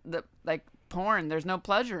 Forget the like porn. There's no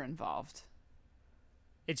pleasure involved.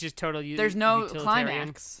 It's just total. There's no utilitarian.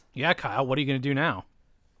 climax. Yeah, Kyle. What are you gonna do now?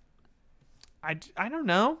 I don't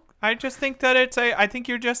know. I just think that I think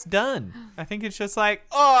you're just done. I think it's just like,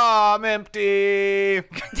 oh, I'm empty.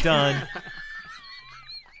 Done.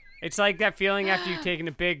 It's like that feeling after you've taken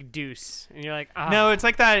a big deuce and you're like, ah. No, it's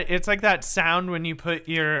like that. It's like that sound when you put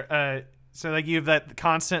your so like you have that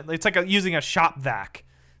constant. It's like using a shop vac.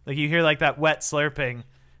 Like you hear like that wet slurping,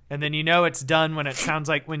 and then you know it's done when it sounds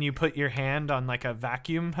like when you put your hand on like a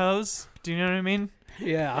vacuum hose. Do you know what I mean?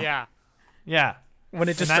 Yeah. Yeah. Yeah. When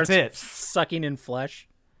it just And that's starts it. sucking in flesh.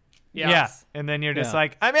 Yeah. Yeah. And then you're just Yeah.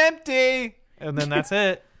 like, I'm empty, and then that's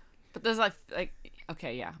it. But there's like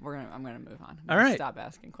okay, yeah, I'm gonna move on. All right. Stop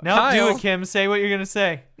asking No, questions. do Kyle. it, Kim. Say what you're gonna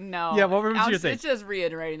say. No. Yeah, what was your thing? It's just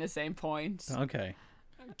reiterating the same point. Okay.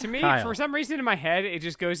 To me, Kyle. for some reason in my head, it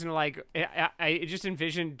just goes into like I just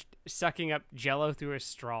envisioned sucking up Jello through a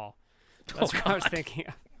straw. That's what I was thinking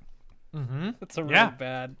of. That's a Yeah.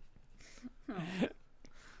 bad.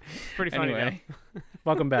 Pretty funny Anyway,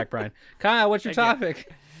 welcome back, Brian. Kyle, what's your Thank you.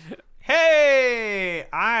 topic? Hey,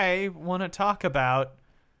 I want to talk about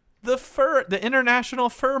the international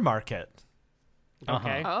fur market. though.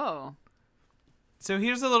 Okay. Oh. So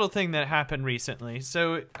here's a little thing that happened recently.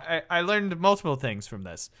 So I learned multiple things from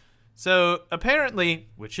this. So apparently,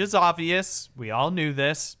 which is obvious, we all knew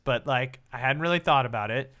this, but like I hadn't really thought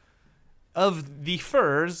about it. Of the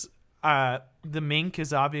furs, the mink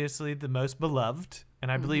is obviously the most beloved,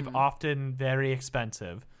 and I believe often very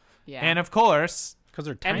expensive. Yeah. And of course, Because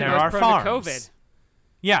they're And tiny. the there most are prone to farms. COVID.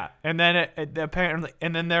 Yeah, and then apparently,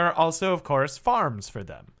 and then there are also, of course, farms for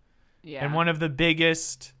them. yeah. And one of the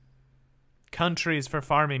biggest countries for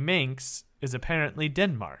farming minks is apparently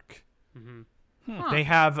Denmark. Huh. They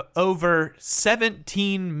have over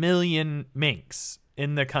 17 million minks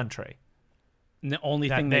in the country. And the only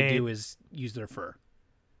that thing they they- do is use their fur.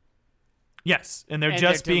 Yes, and they're And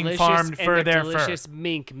just they're being delicious- farmed and for they're their delicious fur.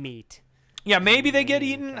 mink meat. Yeah, maybe they get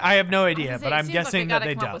eaten. I have no I was idea, gonna but say, it I'm seems guessing like that they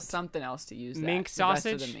they gotta come up don't. with something else to use. Mink the rest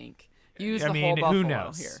of sausage? the mink. Use I the mean, whole who buffalo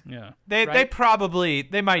knows? here. Yeah. They Right? probably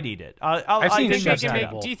they might eat it. I've seen think they chefs can make-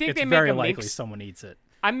 edible. do you think it's they make very a likely mix? someone eats it.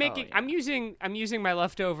 I'm making. yeah. I'm using my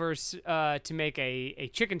leftovers to make a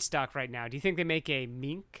chicken stock right now. Do you think they make a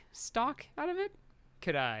mink stock out of it?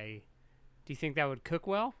 Could I? Do you think that would cook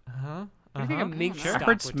well? Uh-huh. What do you think a mink I stock I would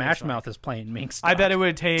heard taste Smash like? Mouth is playing mink stock. I bet it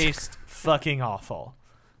would taste fucking awful.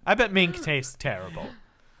 I bet mink tastes terrible.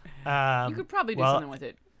 You could probably do something with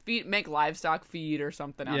it. Make livestock feed or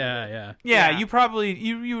something out of Yeah, it. yeah. Yeah, Yeah. you probably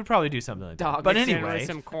you would probably do something like that. Dog But mix In with anyway,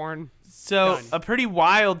 some corn. so done. a pretty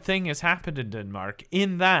wild thing has happened in Denmark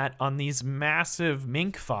in that on these massive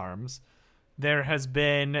mink farms there have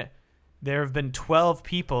been 12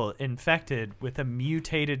 people infected with a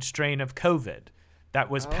mutated strain of COVID that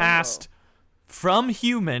was passed from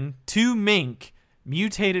human to mink,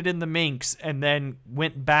 mutated in the minks, and then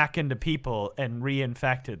went back into people and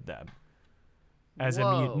reinfected them as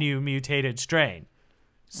Whoa. new mutated strain.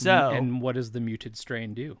 So And what does the muted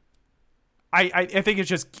strain do? I think it's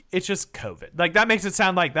just COVID. Like that makes it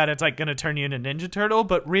sound like that it's like going to turn you into Ninja Turtle,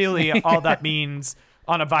 but really all that means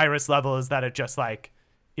on a virus level is that it just like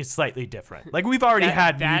is slightly different. Like we've already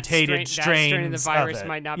had mutated strains. That strain of the virus it.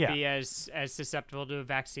 might not be as susceptible to a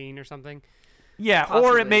vaccine or something. Yeah, Possibly,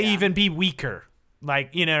 or it may yeah. even be weaker.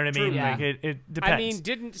 Like, you know what I mean? True. Like it depends. I mean,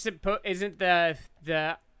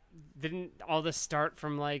 didn't all this start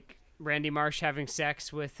from like Randy Marsh having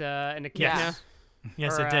sex with an echidna?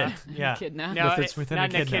 Yes, or, it did. Yeah. Echidna. No, within not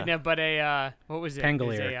an echidna. echidna, but a what was it?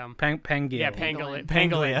 Pangolier. It's a, Pangolier. yeah, pangolin.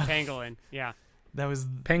 Pangolin. Pangolin. Yeah. That was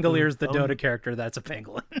Pangolier's the Dota character. That's a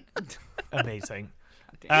pangolin. amazing.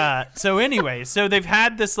 So anyway, so they've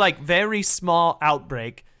had this like very small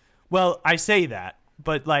outbreak. Well, I say that,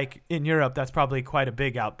 but like in Europe, that's probably quite a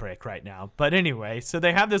big outbreak right now. But anyway, so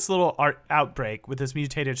they have this little outbreak with this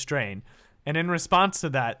mutated strain. And in response to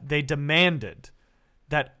that, they demanded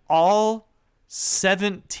that all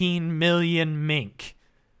 17 million mink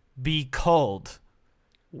be culled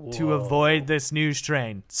to avoid this new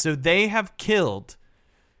strain. So they have killed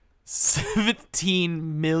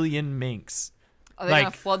 17 million minks. Are they like-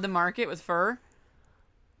 gonna flood the market with fur?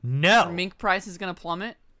 No. Mink price is gonna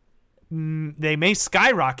plummet. They may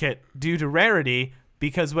skyrocket due to rarity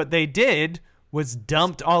because what they did was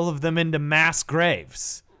dumped all of them into mass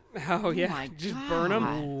graves. Oh yeah. my Just burn them.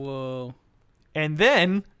 God. Whoa. And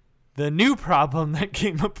then the new problem that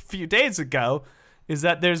came up a few days ago is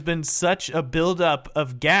that there's been such a buildup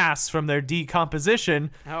of gas from their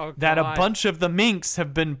decomposition Oh, that a God. bunch of the minks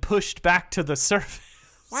have been pushed back to the surface.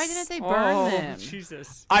 Why didn't they burn them?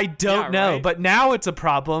 Jesus. I don't Yeah, know, right? but now it's a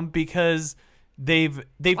problem because they've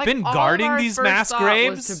Like, been all of guarding our these first mass thought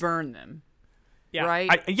graves. was to burn them. Yeah.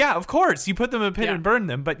 Right? Yeah, of course. You put them in a pit Yeah. and burn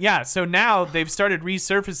them. But yeah, so now they've started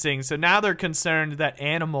resurfacing. So now they're concerned that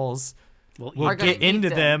animals Well, will Are gonna get eat into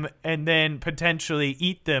them. them and then potentially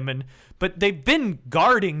eat them. But they've been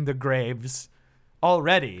guarding the graves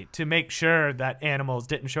already to make sure that animals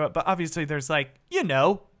didn't show up. But obviously there's like,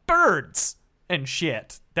 birds and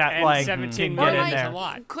shit that And like 17 can Or get million in is like, a there.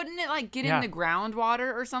 lot. couldn't it like get Yeah. in the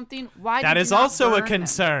groundwater or something? Why? That did is you not also a burn them?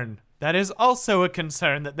 concern. That is also a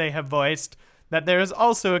concern that they have voiced. That there is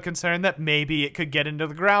also a concern that maybe it could get into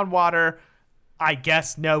the groundwater. I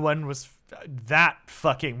guess no one was that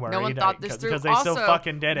fucking worried. No one thought this through. because they Also, so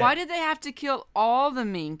fucking did it. why did they have to kill all the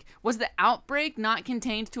mink? Was the outbreak not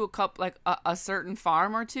contained to a certain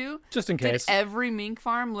farm or two? just in Did case. every mink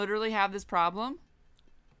farm literally have this problem?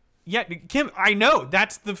 Yeah, Kim, I know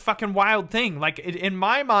that's the fucking wild thing. Like in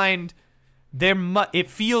my mind, it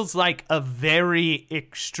feels like a very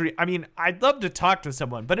extreme. I mean, I'd love to talk to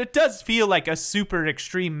someone, but it does feel like a super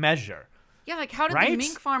extreme measure. Yeah, like how did Right? the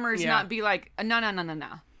mink farmers Yeah. not be like, no.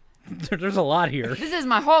 There's a lot here. This is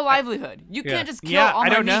my whole livelihood. You can't just kill Yeah, all I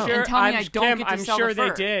my don't mink know. and tell me I don't Kim, get to I'm sell sure the fur.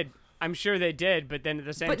 they did. I'm sure they did, but then at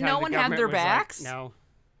the same But time, no the one had government their was like, backs?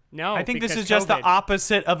 No, I think this because is just the COVID.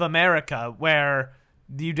 opposite of America, where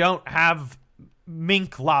you don't have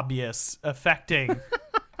mink lobbyists affecting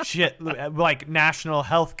shit like national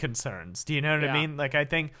health concerns. Do you know what I Yeah. mean? Like, I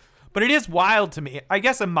think, but it is wild to me. I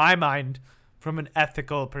guess in my mind, from an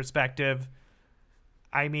ethical perspective,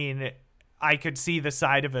 I mean, I could see the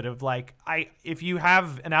side of it of like, if you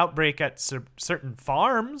have an outbreak at certain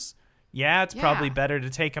farms, yeah, it's probably Yeah. better to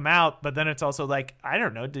take them out. But then it's also like, I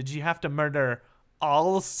don't know, did you have to murder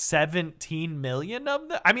all 17 million of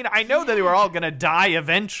them? I mean, I know that they were all gonna die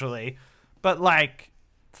eventually, but like,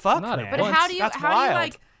 fuck, Not at man. But once. how do you That's how do wild. you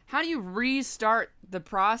like how do you restart the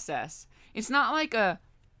process? It's not like a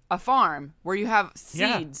farm where you have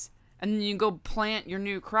Yeah. seeds and then you go plant your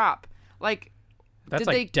new crop. Like That's did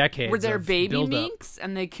like they, decades Were there of baby buildup. minks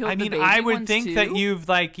and they killed I mean, the baby I would ones think too? that you've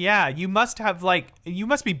like, yeah, you must have like, you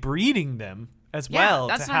must be breeding them as Yeah, well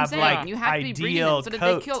that's to what I'm have saying. like You have to be breeding ideal them. So did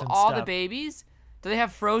they coats kill and all the stuff. babies? Do they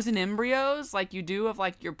have frozen embryos like you do of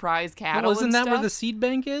like your prize cattle? Well, isn't and that where stuff? the seed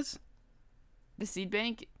bank is? The seed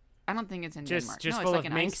bank? I don't think it's in Just- Denmark. just no, full it's like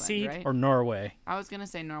of in mink Iceland, seed? right? Or Norway? I was gonna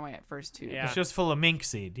say Norway at first too. Yeah. It's just full of mink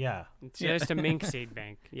seed. Yeah. It's just a mink seed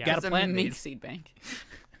bank. Yeah. Gotta It's a plant mink these. seed bank.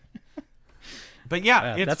 But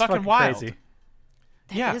yeah, it's that's fucking wild. crazy.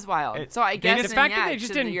 Yeah. It is wild. It- So I they guess just- The then, fact that yeah, they just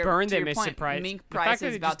to didn't your- burn to them your is point, surprising. Mink The fact price that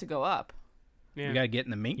is they about just- to go up. Yeah. You gotta get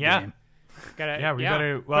in the mink Yeah. game. Gotta, Yeah, we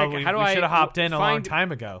better. Well, Quick, we how do I should have hopped in a long find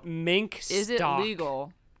time ago. Mink Is it stock?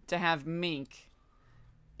 legal to have mink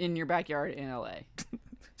in your backyard in LA?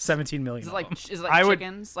 17 million. Is it of like them. is it like I would-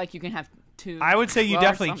 chickens? Like you can have two. I would say you or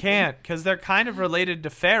definitely something? can't because they're kind of related to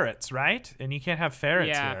ferrets, right? And you can't have ferrets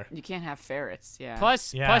Yeah. here. You can't have ferrets. Yeah.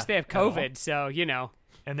 Plus, Yeah. plus they have At all. COVID, so you know.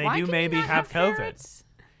 And they Why do can you maybe not have COVID. ferrets?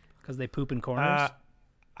 Because they poop in corners.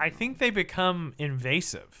 I think they become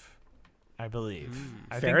invasive I believe.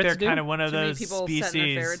 I think Ferrets they're do? kind of one of Too many those people setting their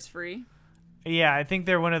species. ferrets free. Yeah, I think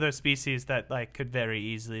they're one of those species that like could very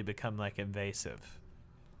easily become like invasive.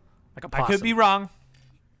 Like a I possum. could be wrong.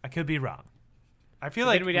 I feel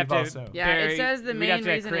like Then we'd have we've to- also. Yeah, Very- it says the we'd have main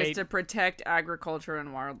to reason is create- to protect agriculture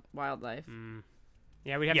and wildlife.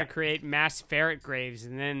 Yeah, we'd have Yeah. to create mass ferret graves,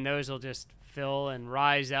 and then those will just fill and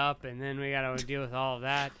rise up, and then we got to deal with all of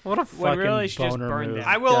that. What a When fucking really should just boner burn move. them.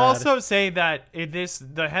 I will God. also say that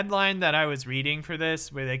the headline that I was reading for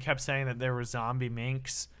this, where they kept saying that there were zombie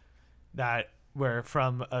minks that were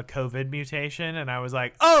from a COVID mutation, and I was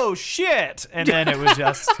like, oh shit! And then it was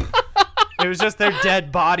just their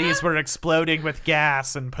dead bodies were exploding with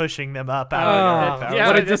gas and pushing them up out of the earth. I yeah, was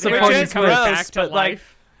what a like, disappointing which is coming gross, back to but like,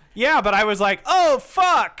 life. yeah, but I was like, oh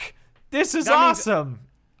fuck, this is That means- awesome.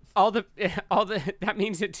 That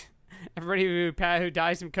means that everybody who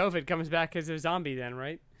dies from COVID comes back as a zombie, then,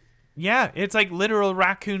 right? Yeah, it's like literal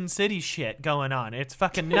Raccoon City shit going on. It's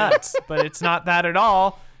fucking nuts, but it's not that at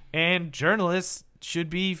all. And journalists should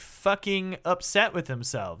be fucking upset with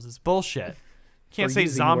themselves. It's bullshit. Can't For say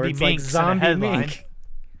using zombie words like minks in a zombie headline. mink.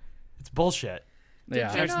 It's bullshit.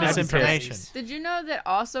 Yeah, you There's know- misinformation. Did you know that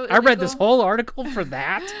also? I read this illegal- whole article for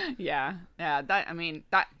that. Yeah. I mean,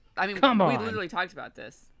 Come we on. literally talked about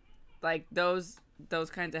this. Like those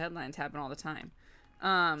kinds of headlines happen all the time.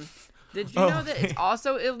 Did you know that it's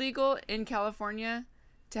also illegal in California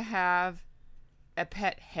to have a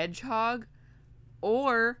pet hedgehog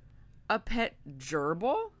or a pet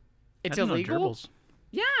gerbil? It's I didn't know illegal. gerbils.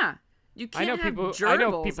 Yeah, you I can't know have people. gerbils I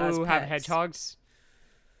know people as who have pets. hedgehogs.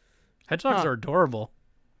 Hedgehogs Huh. are adorable.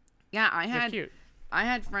 Yeah, I They're had cute. I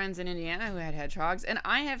had friends in Indiana who had hedgehogs, and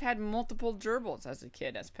I have had multiple gerbils as a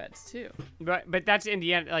kid as pets too. But that's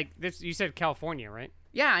Indiana. Like this, you said California, right?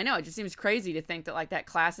 Yeah, I know. It just seems crazy to think that like that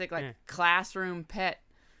classic like Yeah. classroom pet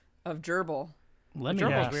of gerbil. Let me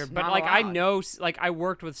Gerbil's Yeah. guess. weird, but Not like I allowed. know, like I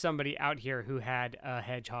worked with somebody out here who had a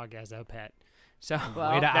hedgehog as a pet. So Well,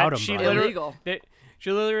 Way to that out 'em, she bro. literally- Illegal. that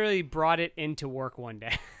she literally brought it into work one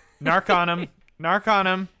day. Narc on him. Narc on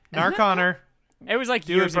him. Narc on her. It was like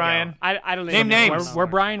Do it, years Brian. ago. I don't Name even know names. when Where it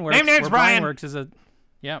was. Brian works. Name names, where Brian. works is a.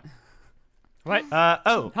 Yep. What? Huh?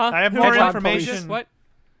 I have Hedgehog more police. information. What?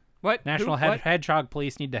 What? National Who? What? Hedgehog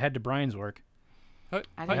Police need to head to Brian's work. What?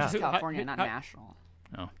 I think What? it's Who? California, Who? not Huh? national.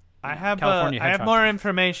 I have California I have hedgehog. more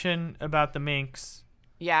information about the minks.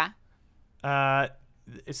 Yeah.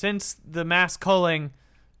 Since the mass culling,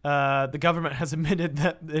 the government has admitted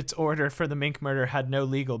that its order for the mink murder had no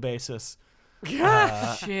legal basis.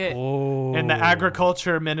 Shit. Oh. And the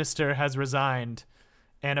agriculture minister has resigned.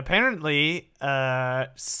 And apparently,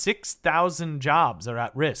 6,000 jobs are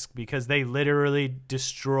at risk because they literally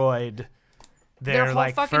destroyed Their their whole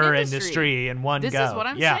like fucking fur industry. in one This go. is what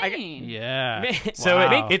I'm yeah. saying. Yeah. So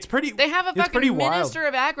Wow. it's pretty. They have a it's pretty fucking wild. minister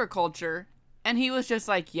of agriculture, and he was just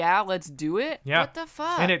like, "Yeah, let's do it." Yeah. What the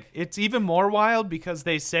fuck? And it's even more wild because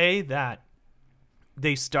they say that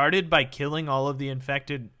they started by killing all of the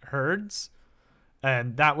infected herds,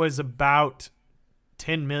 and that was about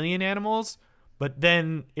 10 million animals. But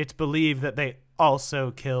then it's believed that they also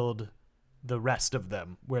killed the rest of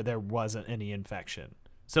them where there wasn't any infection.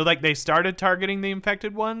 So like they started targeting the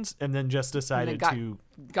infected ones and then just decided got to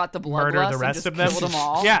got the murder bloodlust the and rest just of them. killed them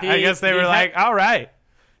all. Yeah, I guess they The were he- like, all right,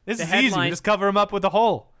 this the is easy. headline- Just cover them up with a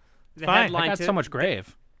hole. The Fine. I headline got to so much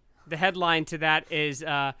grave. the headline to that is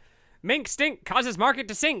 "Mink stink causes market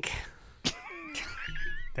to sink."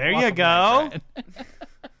 There you Welcome go. back, Brian.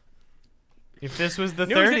 If this was the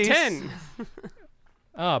News 30s. at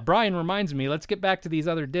 10. Brian reminds me. Let's get back to these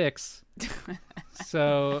other dicks.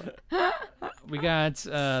 So we got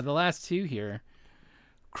the last two here.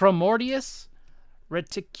 Chromordius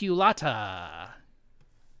reticulata.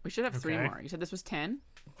 We should have three Okay. more. You said this was 10?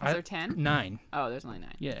 Was there 10? 9. Oh, there's only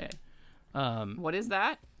 9. Yeah. What is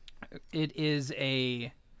that? It is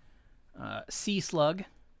a sea slug.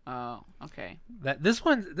 Oh, okay. This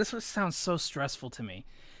one sounds so stressful to me.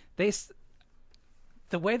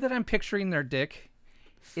 The way that I'm picturing their dick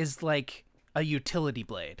is like a utility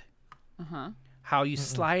blade. Uh-huh. How you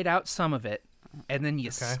slide out some of it and then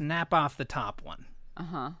you snap off the top one.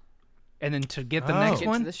 Uh-huh. And then to get the Oh. next Get to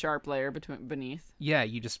one, the sharp layer beneath. yeah,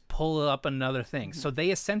 you just pull up another thing. So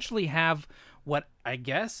they essentially have what I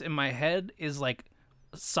guess in my head is like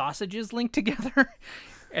sausages linked together.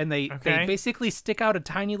 And they Okay. basically stick out a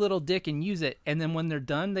tiny little dick and use it. And then when they're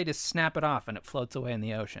done, they just snap it off and it floats away in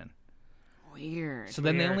the ocean. Weird. So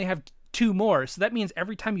then they Weird. only have 2 more. So that means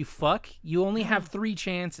every time you fuck, you only have 3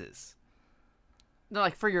 chances. No,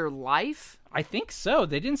 like for your life? I think so.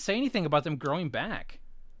 They didn't say anything about them growing back.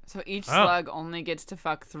 So each Oh. slug only gets to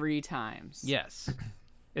fuck 3 times. Yes.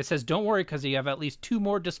 It says, "Don't worry, because you have at least 2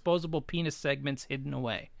 more disposable penis segments hidden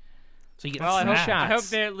away." So you get Well, 3 I shots. hope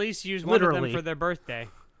they at least use one of Literally. them for their birthday.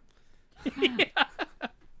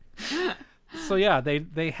 So yeah,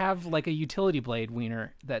 they have like a utility blade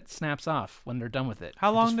wiener that snaps off when they're done with it.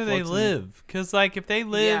 How It long just do they floats in live? Because like if they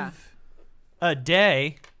live Yeah. a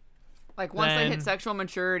day, Like once they Then- hit sexual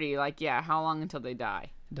maturity, like yeah, how long until they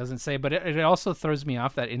die? It doesn't say, but it also throws me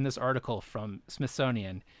off that in this article from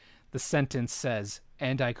Smithsonian, the sentence says,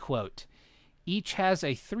 and I quote, "Each has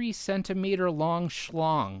a 3-centimeter long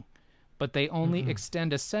schlong, but they only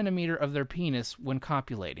extend a centimeter of their penis when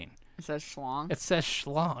copulating." It says schlong. It says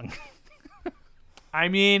schlong. I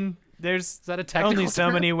mean, there's Is that a technical only so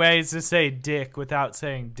term? many ways to say dick without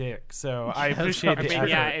saying dick. So I appreciate I the mean, effort.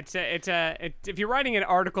 Yeah, if you're writing an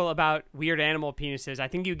article about weird animal penises, I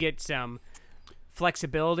think you get some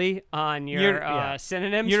flexibility on your You're- yeah.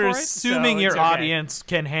 synonyms You're for it. assuming so your it's okay. audience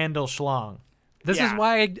can handle schlong. This is Yeah.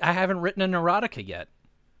 why I haven't written an erotica yet.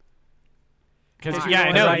 Because Wow. yeah, I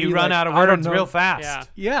Because know I'd you be run like, out of I don't words know. real fast.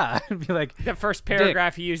 Yeah. Yeah, it'd be like The first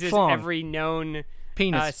paragraph Dick, uses schlong. every known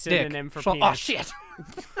penis, synonym dick, for schlong. penis. Oh shit!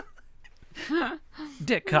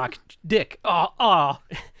 Dick, cock, dick. Oh.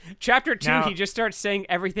 Chapter 2, Now- he just starts saying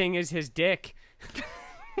everything is his dick.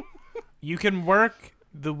 You can work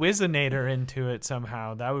the Wizinator into it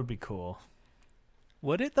somehow. That would be cool.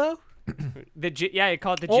 Would it though? Yeah, you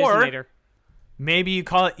call it the Or- jizzinator. Maybe you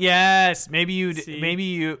call it yes. Maybe See?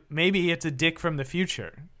 maybe it's a dick from the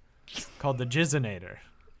future called the Jizzinator,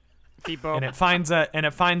 People, and it finds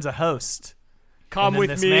a host. come and then with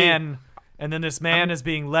this me. Man, and then this man is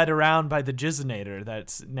being led around by the Jizzinator.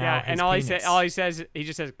 That's now Yeah, his and all penis. he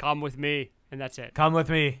just says, "Come with me," and that's it. Come with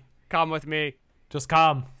me. Come with me. Just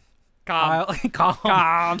come. Come.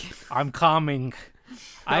 Calm. I'm calming.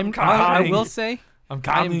 I calming. will say, I'm I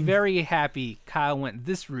coming. am very happy Kyle went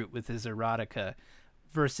this route with his erotica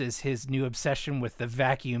versus his new obsession with the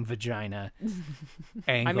vacuum vagina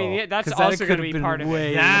angle. I mean, yeah, that's 'Cause that also could gonna have be been part of it.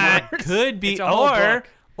 way That worse. could be, It's a whole book.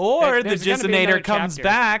 or the There's gonna be another Jizzinator comes chapter.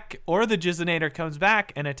 back, or the Jizzinator comes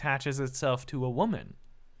back and attaches itself to a woman.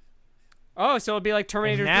 Oh, so it'll be like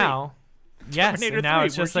Terminator And now, yes, Terminator and now 3,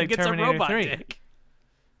 it's just where like she gets Terminator a robot 3. dick.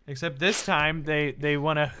 Except this time they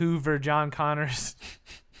want to Hoover John Connor's.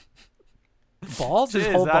 Balls? His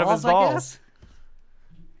Jizz whole out of balls, his I balls. guess?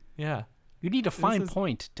 Yeah. You need a fine is-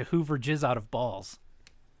 point to hoover jizz out of balls.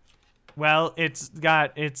 Well, it's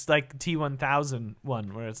like T1000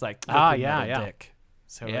 one where it's like Ah, liquid yeah, metal yeah. dick.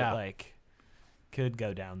 So Yeah. it like could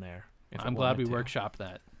go down there. if it I'm glad we wanted to. workshopped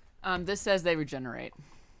that. This says they regenerate.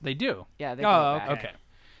 They do. Yeah, they Oh, go back. Okay.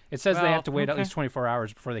 It says they Well, have to wait at okay. least 24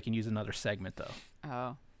 hours before they can use another segment, though.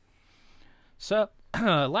 Oh. So,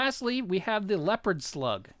 lastly, we have the leopard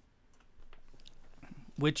slug.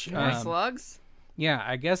 Which, More slugs? yeah,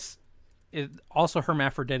 I guess it also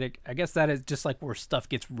hermaphroditic. I guess that is just like where stuff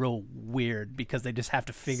gets real weird because they just have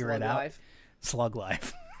to figure Slug it out. life. Slug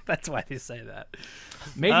life. That's why they say that.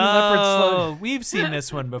 Maybe leopard slug. Oh, we've seen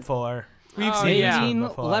this one before. We've Oh, seen yeah. this one Mating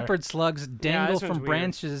before. leopard slugs dangle this one's from weird.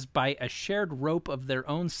 branches by a shared rope of their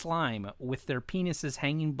own slime, with their penises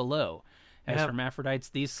hanging below. As Yep. hermaphrodites,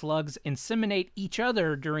 these slugs inseminate each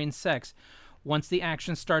other during sex. Once the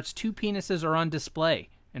action starts, 2 penises are on display,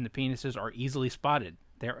 and the penises are easily spotted.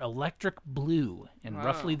 They're electric blue and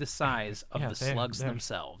roughly the size of Yeah, the they're- slugs they're-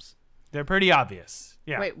 themselves. They're pretty obvious.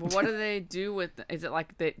 Yeah. Wait, well, what do they do with? Is it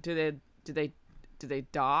like do they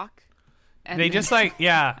dock? And They then- just like they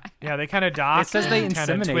kind of dock. It says they and kind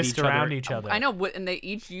of inseminate twist each other. around each other. I know, and they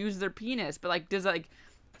each use their penis, but like,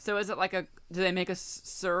 so is it like do they make a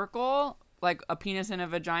circle, like a penis and a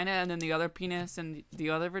vagina, and then the other penis and the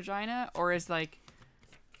other vagina, or is like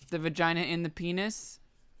the vagina in the penis?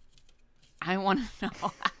 I want to know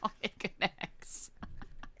how it connects.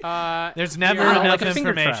 There's never Yeah. enough Like a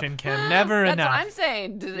finger trap. information, Kim. Never That's enough. what I'm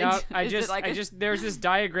saying. Do they, No, is it like there's this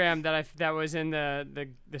diagram that was in the Oh,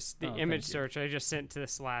 image thank you. search I just sent to the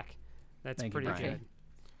Slack. That's Thank you, pretty Brian.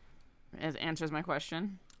 good. It answers my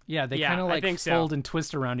question. Yeah, they Yeah, kind of I like think so. fold and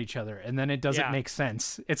twist around each other, and then it doesn't Yeah. make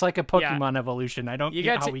sense. It's like a Pokemon evolution. I don't You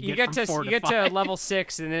get get how to we you get get from to 4 you get to 5. level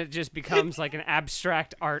 6 and it just becomes like an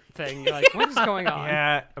abstract art thing. You're like, what is going on?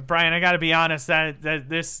 Yeah, Brian, I got to be honest. That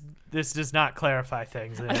this does not clarify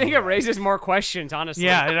things. I think it raises more questions, honestly.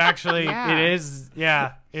 Yeah, it actually Yeah. it is.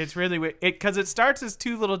 Yeah, it's really weird. Because it starts as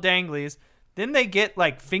 2 little danglies, then they get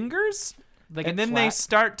like fingers, They get and then they flat.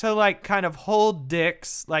 start to like kind of hold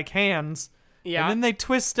dicks like hands. Yeah. And then they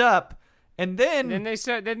twist up, and then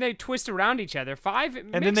Then they twist around each other. 5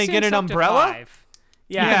 then they makes get sense an up to umbrella? 5.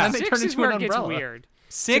 Yeah, Yeah. And then they 6 turn is into where an it gets umbrella. weird.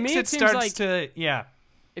 6 me, it it seems starts like- to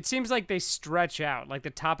It seems like they stretch out, like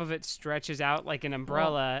the top of it stretches out like an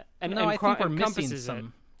umbrella, and no, I think we're missing encompasses it.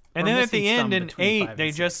 some And We're then at the missing end some in between 8, 5 and they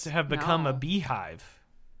 6. just have become a No. beehive.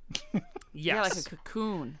 Yes. Yeah, like a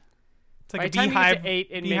cocoon. It's By like a the time you get beehive, to 8,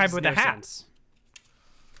 it beehive makes with no a hat. sense.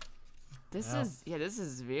 This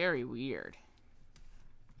is very weird.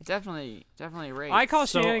 Definitely rates. I call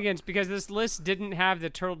So- shenanigans because this list didn't have the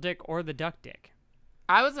turtle dick or the duck dick.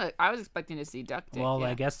 I was expecting to see duck dick. Well, yeah.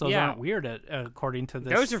 I guess those Yeah. aren't weird according to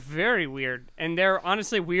this. Those are very weird, and they're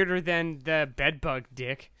honestly weirder than the bedbug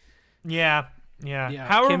dick. Yeah. Yeah.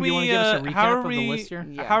 How Kim, are do you we? wanna give us a How recap are of the we? list here?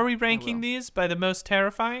 Yeah, how are we I ranking will. these by the most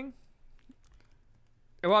terrifying?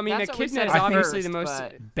 Well, I mean, That's what we echidna said is at obviously first, the most.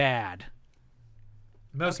 but- bad.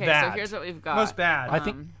 Most Okay, bad. so here's what we've got. Most bad. I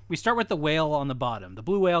think we start with the whale on the bottom. The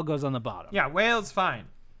blue whale goes on the bottom. Yeah, whale's fine.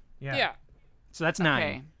 Yeah. Yeah. So that's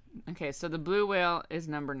 9. Okay, so the blue whale is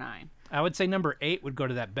number 9. I would say number 8 would go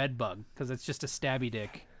to that bed bug because it's just a stabby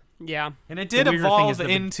dick. Yeah. And it did The weirder thing evolve is the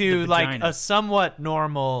into the like vagina. a somewhat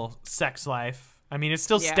normal sex life. I mean, it's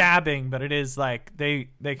still Yeah. stabbing, but it is like they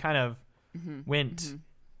kind of Mm-hmm. went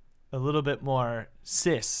a little bit more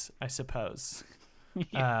cis, I suppose.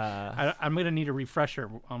 I'm going to need a refresher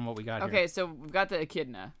on what we got Okay, here. so we've got the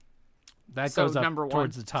echidna. That so goes up number 1.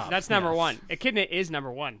 towards the top. That's number Yes. 1. Echidna is number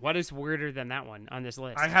 1. What is weirder than that one on this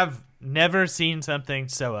list? I have never seen something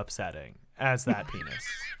so upsetting as that penis.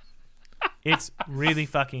 It's really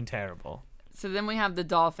fucking terrible. So then we have the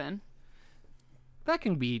dolphin. That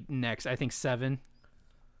can be next. I think 7.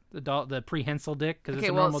 The prehensile dick because Okay, it's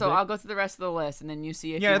a well, normal so dick. I'll go through the rest of the list, and then you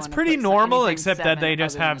see if Yeah, you it's wanna pretty put normal, anything except that they 7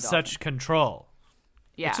 just other than have the such dolphin. control.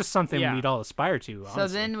 Yeah. It's just something Yeah. we'd all aspire to. So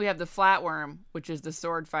Honestly. then we have the flatworm, which is the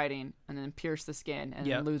sword fighting, and then pierce the skin, and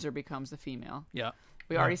Yep. then loser becomes the female. Yeah.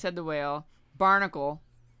 We already said the whale. Barnacle.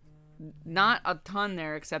 Not a ton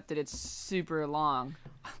there, except that it's super long.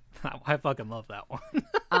 I fucking love that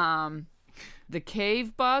one. The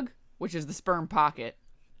cave bug, which is the sperm pocket.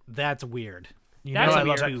 That's weird. You That's know I love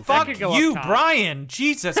weird. that. That Fuck could go up you, top. Brian.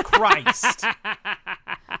 Jesus Christ.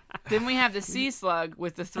 Then we have the sea slug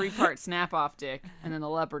with the 3-part snap-off dick, and then the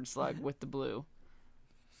leopard slug with the blue.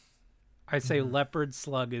 I'd say leopard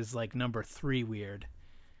slug is like number 3 weird.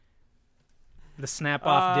 The snap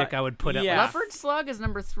off dick I would put at yeah. like, Leopard slug is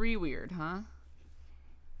number 3 weird, huh?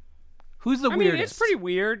 who's the I mean, weirdest? it's pretty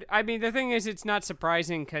weird. I mean, the thing is, it's not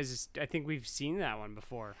surprising because I think we've seen that one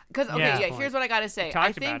before. Because Yeah. here's what I gotta say. I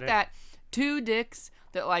talked think about it. that 2 dicks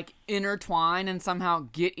that like intertwine and somehow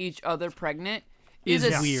get each other pregnant is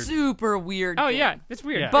Is a weird. super weird. Oh thing. yeah, that's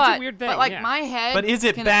weird. Yeah. But, That's a weird thing. but like yeah. my head But is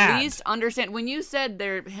it can bad? at least understand when you said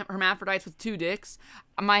they're hermaphrodites with 2 dicks,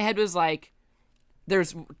 my head was like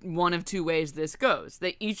there's one of 2 ways this goes.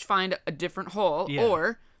 They each find a different hole Yeah.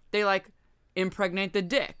 or they like impregnate the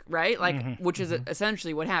dick, right? Like which is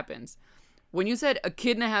essentially what happens. When you said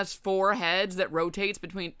echidna has 4 heads that rotates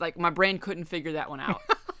between like my brain couldn't figure that one out.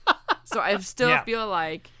 So I still Yeah. feel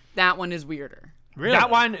like that one is weirder. really?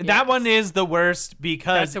 That one is the worst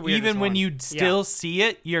because That's the weirdest even when one. you still Yeah. see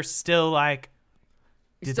it, you're still like,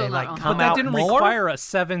 did still they not like on come But that out didn't more? require a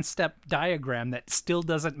 7-step diagram that still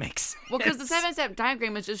doesn't make sense. Well, because the 7-step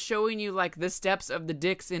diagram is just showing you like the steps of the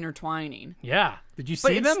dicks intertwining. Yeah. Did you But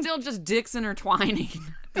see it's them? still just dicks intertwining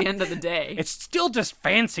at the end of the day. It's still just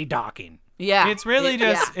fancy docking. yeah. It's really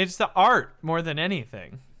just yeah. it's the art more than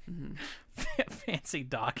anything. Fancy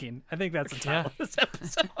docking. I think that's the title of this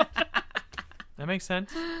episode. That makes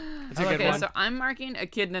sense. It's a good Okay, one. so I'm marking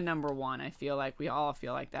echidna number 1. I feel like we all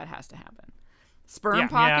feel like that has to happen. Sperm Yeah.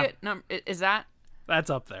 pocket is that? That's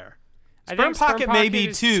up there. I Sperm think pocket may be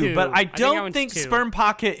is 2, but I think that don't one's think 2. sperm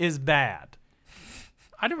pocket is bad.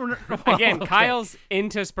 I don't know. Again, Okay. Kyle's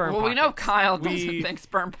into sperm Well, pocket. we know Kyle doesn't We- think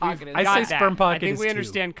sperm pocket is. I Got say that. sperm pocket I think is we 2.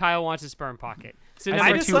 understand Kyle wants a sperm pocket. So I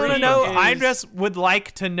number I just two want to is- know. I is- just would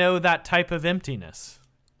like to know that type of emptiness.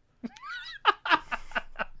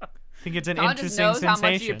 I think it's an Kyle just interesting knows sensation.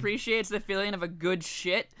 how much he appreciates the feeling of a good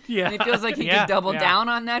shit. Yeah. And he feels like he Yeah. could double Yeah. down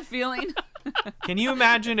on that feeling. Can you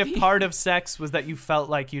imagine if part of sex was that you felt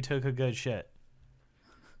like you took a good shit?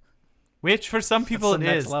 Which for some people That's it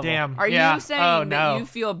the next is. level. Damn. Are yeah. you saying oh, that no. you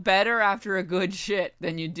feel better after a good shit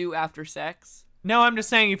than you do after sex? No, I'm just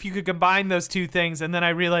saying if you could combine those two things, and then I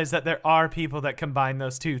realize that there are people that combine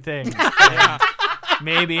those two things. And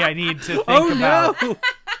maybe I need to think about.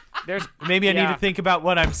 There's Maybe I need Yeah. to think about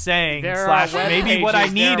what I'm saying. there are Slash web maybe what I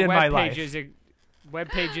pages- there need are in web my life. pages, web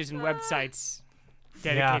pages and websites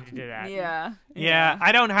dedicated to that. Yeah. Yeah,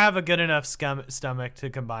 I don't have a good enough stomach to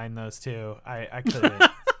combine those two. I couldn't.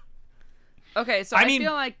 Okay, so I I, mean-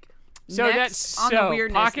 feel like So next that's- on so the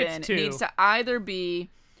weirdness pockets then too. needs to either be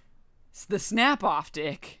the snap off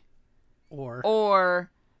dick Or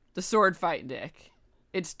or the sword fight dick.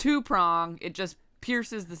 It's 2-prong. It just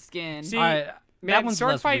pierces the skin. See, that man, one's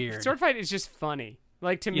sword less fight. weird. Sword fight is just funny.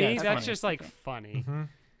 Like to Yeah, me, it's that's funny. just like funny.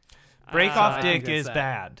 Break I off think dick that's is that.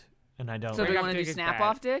 bad, and I don't. So do like we Break-off want to do dick is snap bad.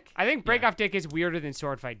 off dick? I think break off dick is weirder than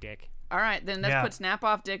sword fight dick. All right, then let's Yeah. put snap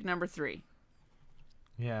off dick number 3.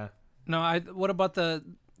 Yeah. No, what about the?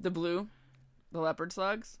 The blue, the leopard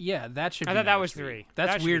slugs. Yeah, that should. I be thought that number was 3. 3. That's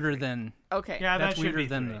That should be weirder 3. than. Okay. Yeah, That's that should weirder be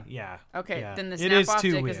than 3. the- Yeah. Okay, Yeah. then the It snap is off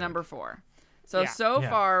too dick weird. is number 4. So Yeah. so Yeah.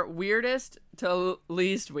 far, weirdest to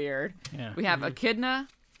least weird. Yeah. We have echidna,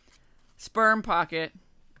 sperm pocket,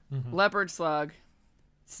 leopard slug,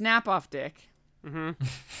 snap off dick, and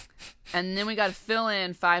then we got to fill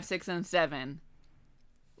in 5, 6, and 7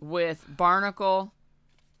 with barnacle,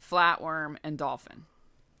 flatworm, and dolphin.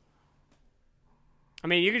 I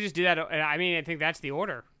mean, you could just do that. I mean, I think that's the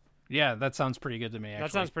order. Yeah, that sounds pretty good to me. Actually.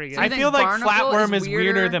 That sounds pretty good. So you I think feel like barnacle flatworm is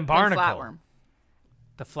weirder than barnacle. flatworm?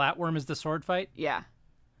 The flatworm is the sword fight. Yeah.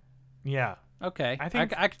 Yeah. Okay, I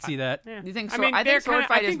think- I could see that. Yeah. You think I so- mean, I think they're sword kinda,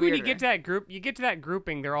 fight I think is when you weirder. get to that group, you get to that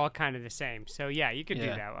grouping, they're all kind of the same. So yeah, you could do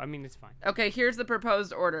Yeah. that. I mean, it's fine. Okay, here's the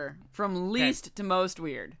proposed order from least to most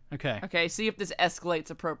weird. Okay. Okay, see if this escalates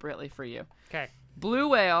appropriately for you. Okay. Blue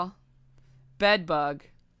whale, bedbug,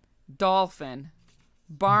 dolphin,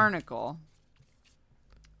 barnacle,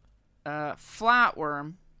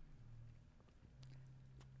 flatworm,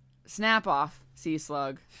 snap off sea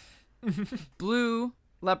slug, blue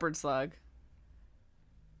leopard slug,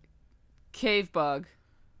 cave bug,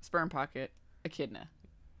 sperm pocket, echidna.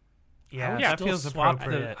 Yeah, Yeah, that Still feels swap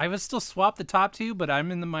appropriate. I would still swap the top 2, but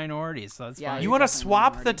I'm in the minority, so that's Yeah, fine. You you're want to definitely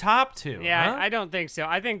swap the minority. top 2? Yeah, huh? I don't think so.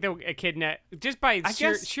 I think the echidna, just by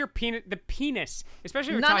sheer, guess- sheer penis, the penis, especially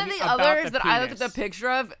if we're None of talking the about others the that I looked at the penis. picture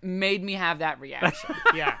of made me have that reaction.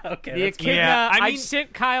 Yeah. Okay, The that's echidna. Yeah, I I mean-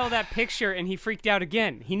 sent Kyle that picture and he freaked out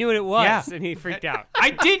again. He knew what it was Yeah. and he freaked out. I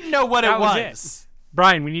didn't know what it That was was.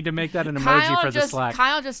 Brian, we need to make that an emoji for the Slack.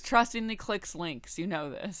 Kyle just trustingly clicks links. You know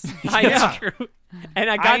this. I Yeah. know. And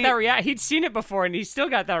I got I- that reaction. He'd seen it before and he still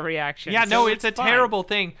got that reaction. Yeah, So no, it's a fine. terrible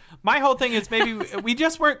thing. My whole thing is maybe we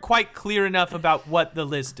just weren't quite clear enough about what the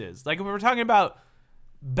list is. Like if we were talking about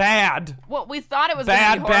bad, Well, we thought it was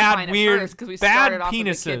Bad, gonna be horrifying bad, weird, at first because we bad started off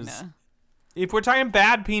penises. with echidna. if we're talking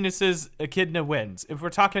bad penises, echidna wins. If we're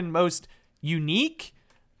talking most unique,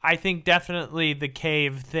 I think definitely the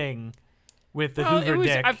cave thing with the Well, Hoover it was,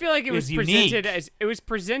 dick I feel like it was is unique.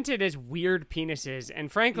 presented as weird penises,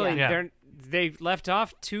 and frankly, Yeah. they left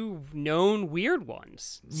off 2 known weird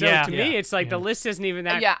ones. So Yeah. to me, Yeah. it's like the Yeah. list isn't even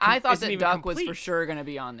that. Yeah, I thought isn't that even duck was for complete. sure going to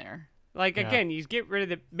be on there. Like Yeah. again, you get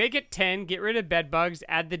rid of make it 10, get rid of bed bugs,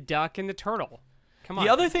 add the duck and the turtle. Come on.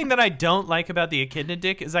 The other thing that I don't like about the echidna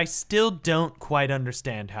dick is I still don't quite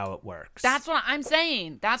understand how it works. That's what I'm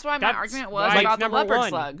saying. That's why my That's argument was why about it's the number leopard 1.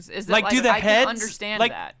 slugs. Is that like, do the I heads can understand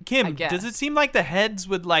like that? I Kim? guess. Does it seem like the heads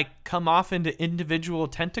would like come off into individual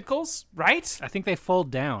tentacles? Right? I think they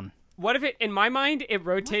fold down. What if it? In my mind, it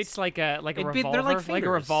rotates like a It'd be- revolver, they're like like a fingers.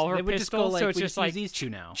 revolver They would pistol. just go like, so it's we just use like these 2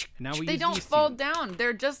 now. And now we They use don't these 2. fold down.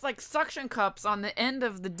 They're just like suction cups on the end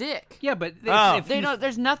of the dick. Yeah, but Oh. if They you- don't.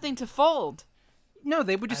 There's nothing to fold. No,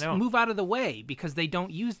 they would just don't- move out of the way because they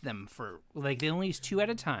don't use them for like they only use 2 at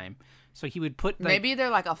a time. So he would put like, Maybe they're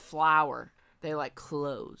like a flower. They like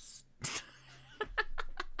close.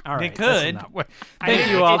 all right, They that's could. enough. Thank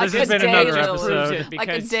think you all. like This has a been another daylily. episode Proves it Like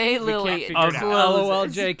a because day we lily. can't figure of it out.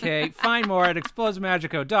 LOLJK. Find more at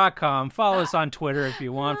explodesmagico.com. Follow us on Twitter if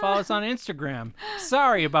you want. Follow us on Instagram.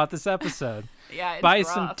 Sorry about this episode. Yeah, it's Buy rough.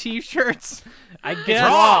 some T-shirts. I It's guess.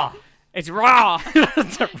 raw. It's raw.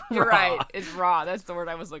 You're right. It's raw. That's the word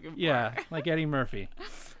I was looking for. Yeah, like Eddie Murphy.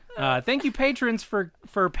 Thank you, patrons, for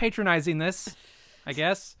patronizing this. I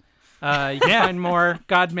guess. You can find more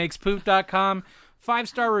godmakespoop.com.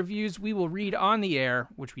 5-star reviews we will read on the air,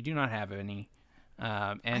 which we do not have any.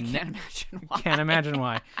 And I can't imagine why. can't imagine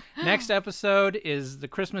why. Next episode is the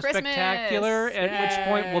Christmas Christmas! Spectacular, at which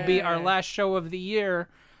point will be our Yay. last show of the year.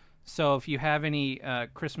 So if you have any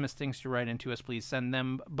Christmas things to write into us, please send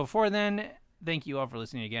them. Before then, thank you all for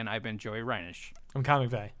listening again. I've been Joey Reinish. I'm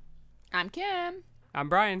Comic Bay. I'm Kim. I'm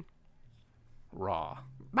Brian. Raw.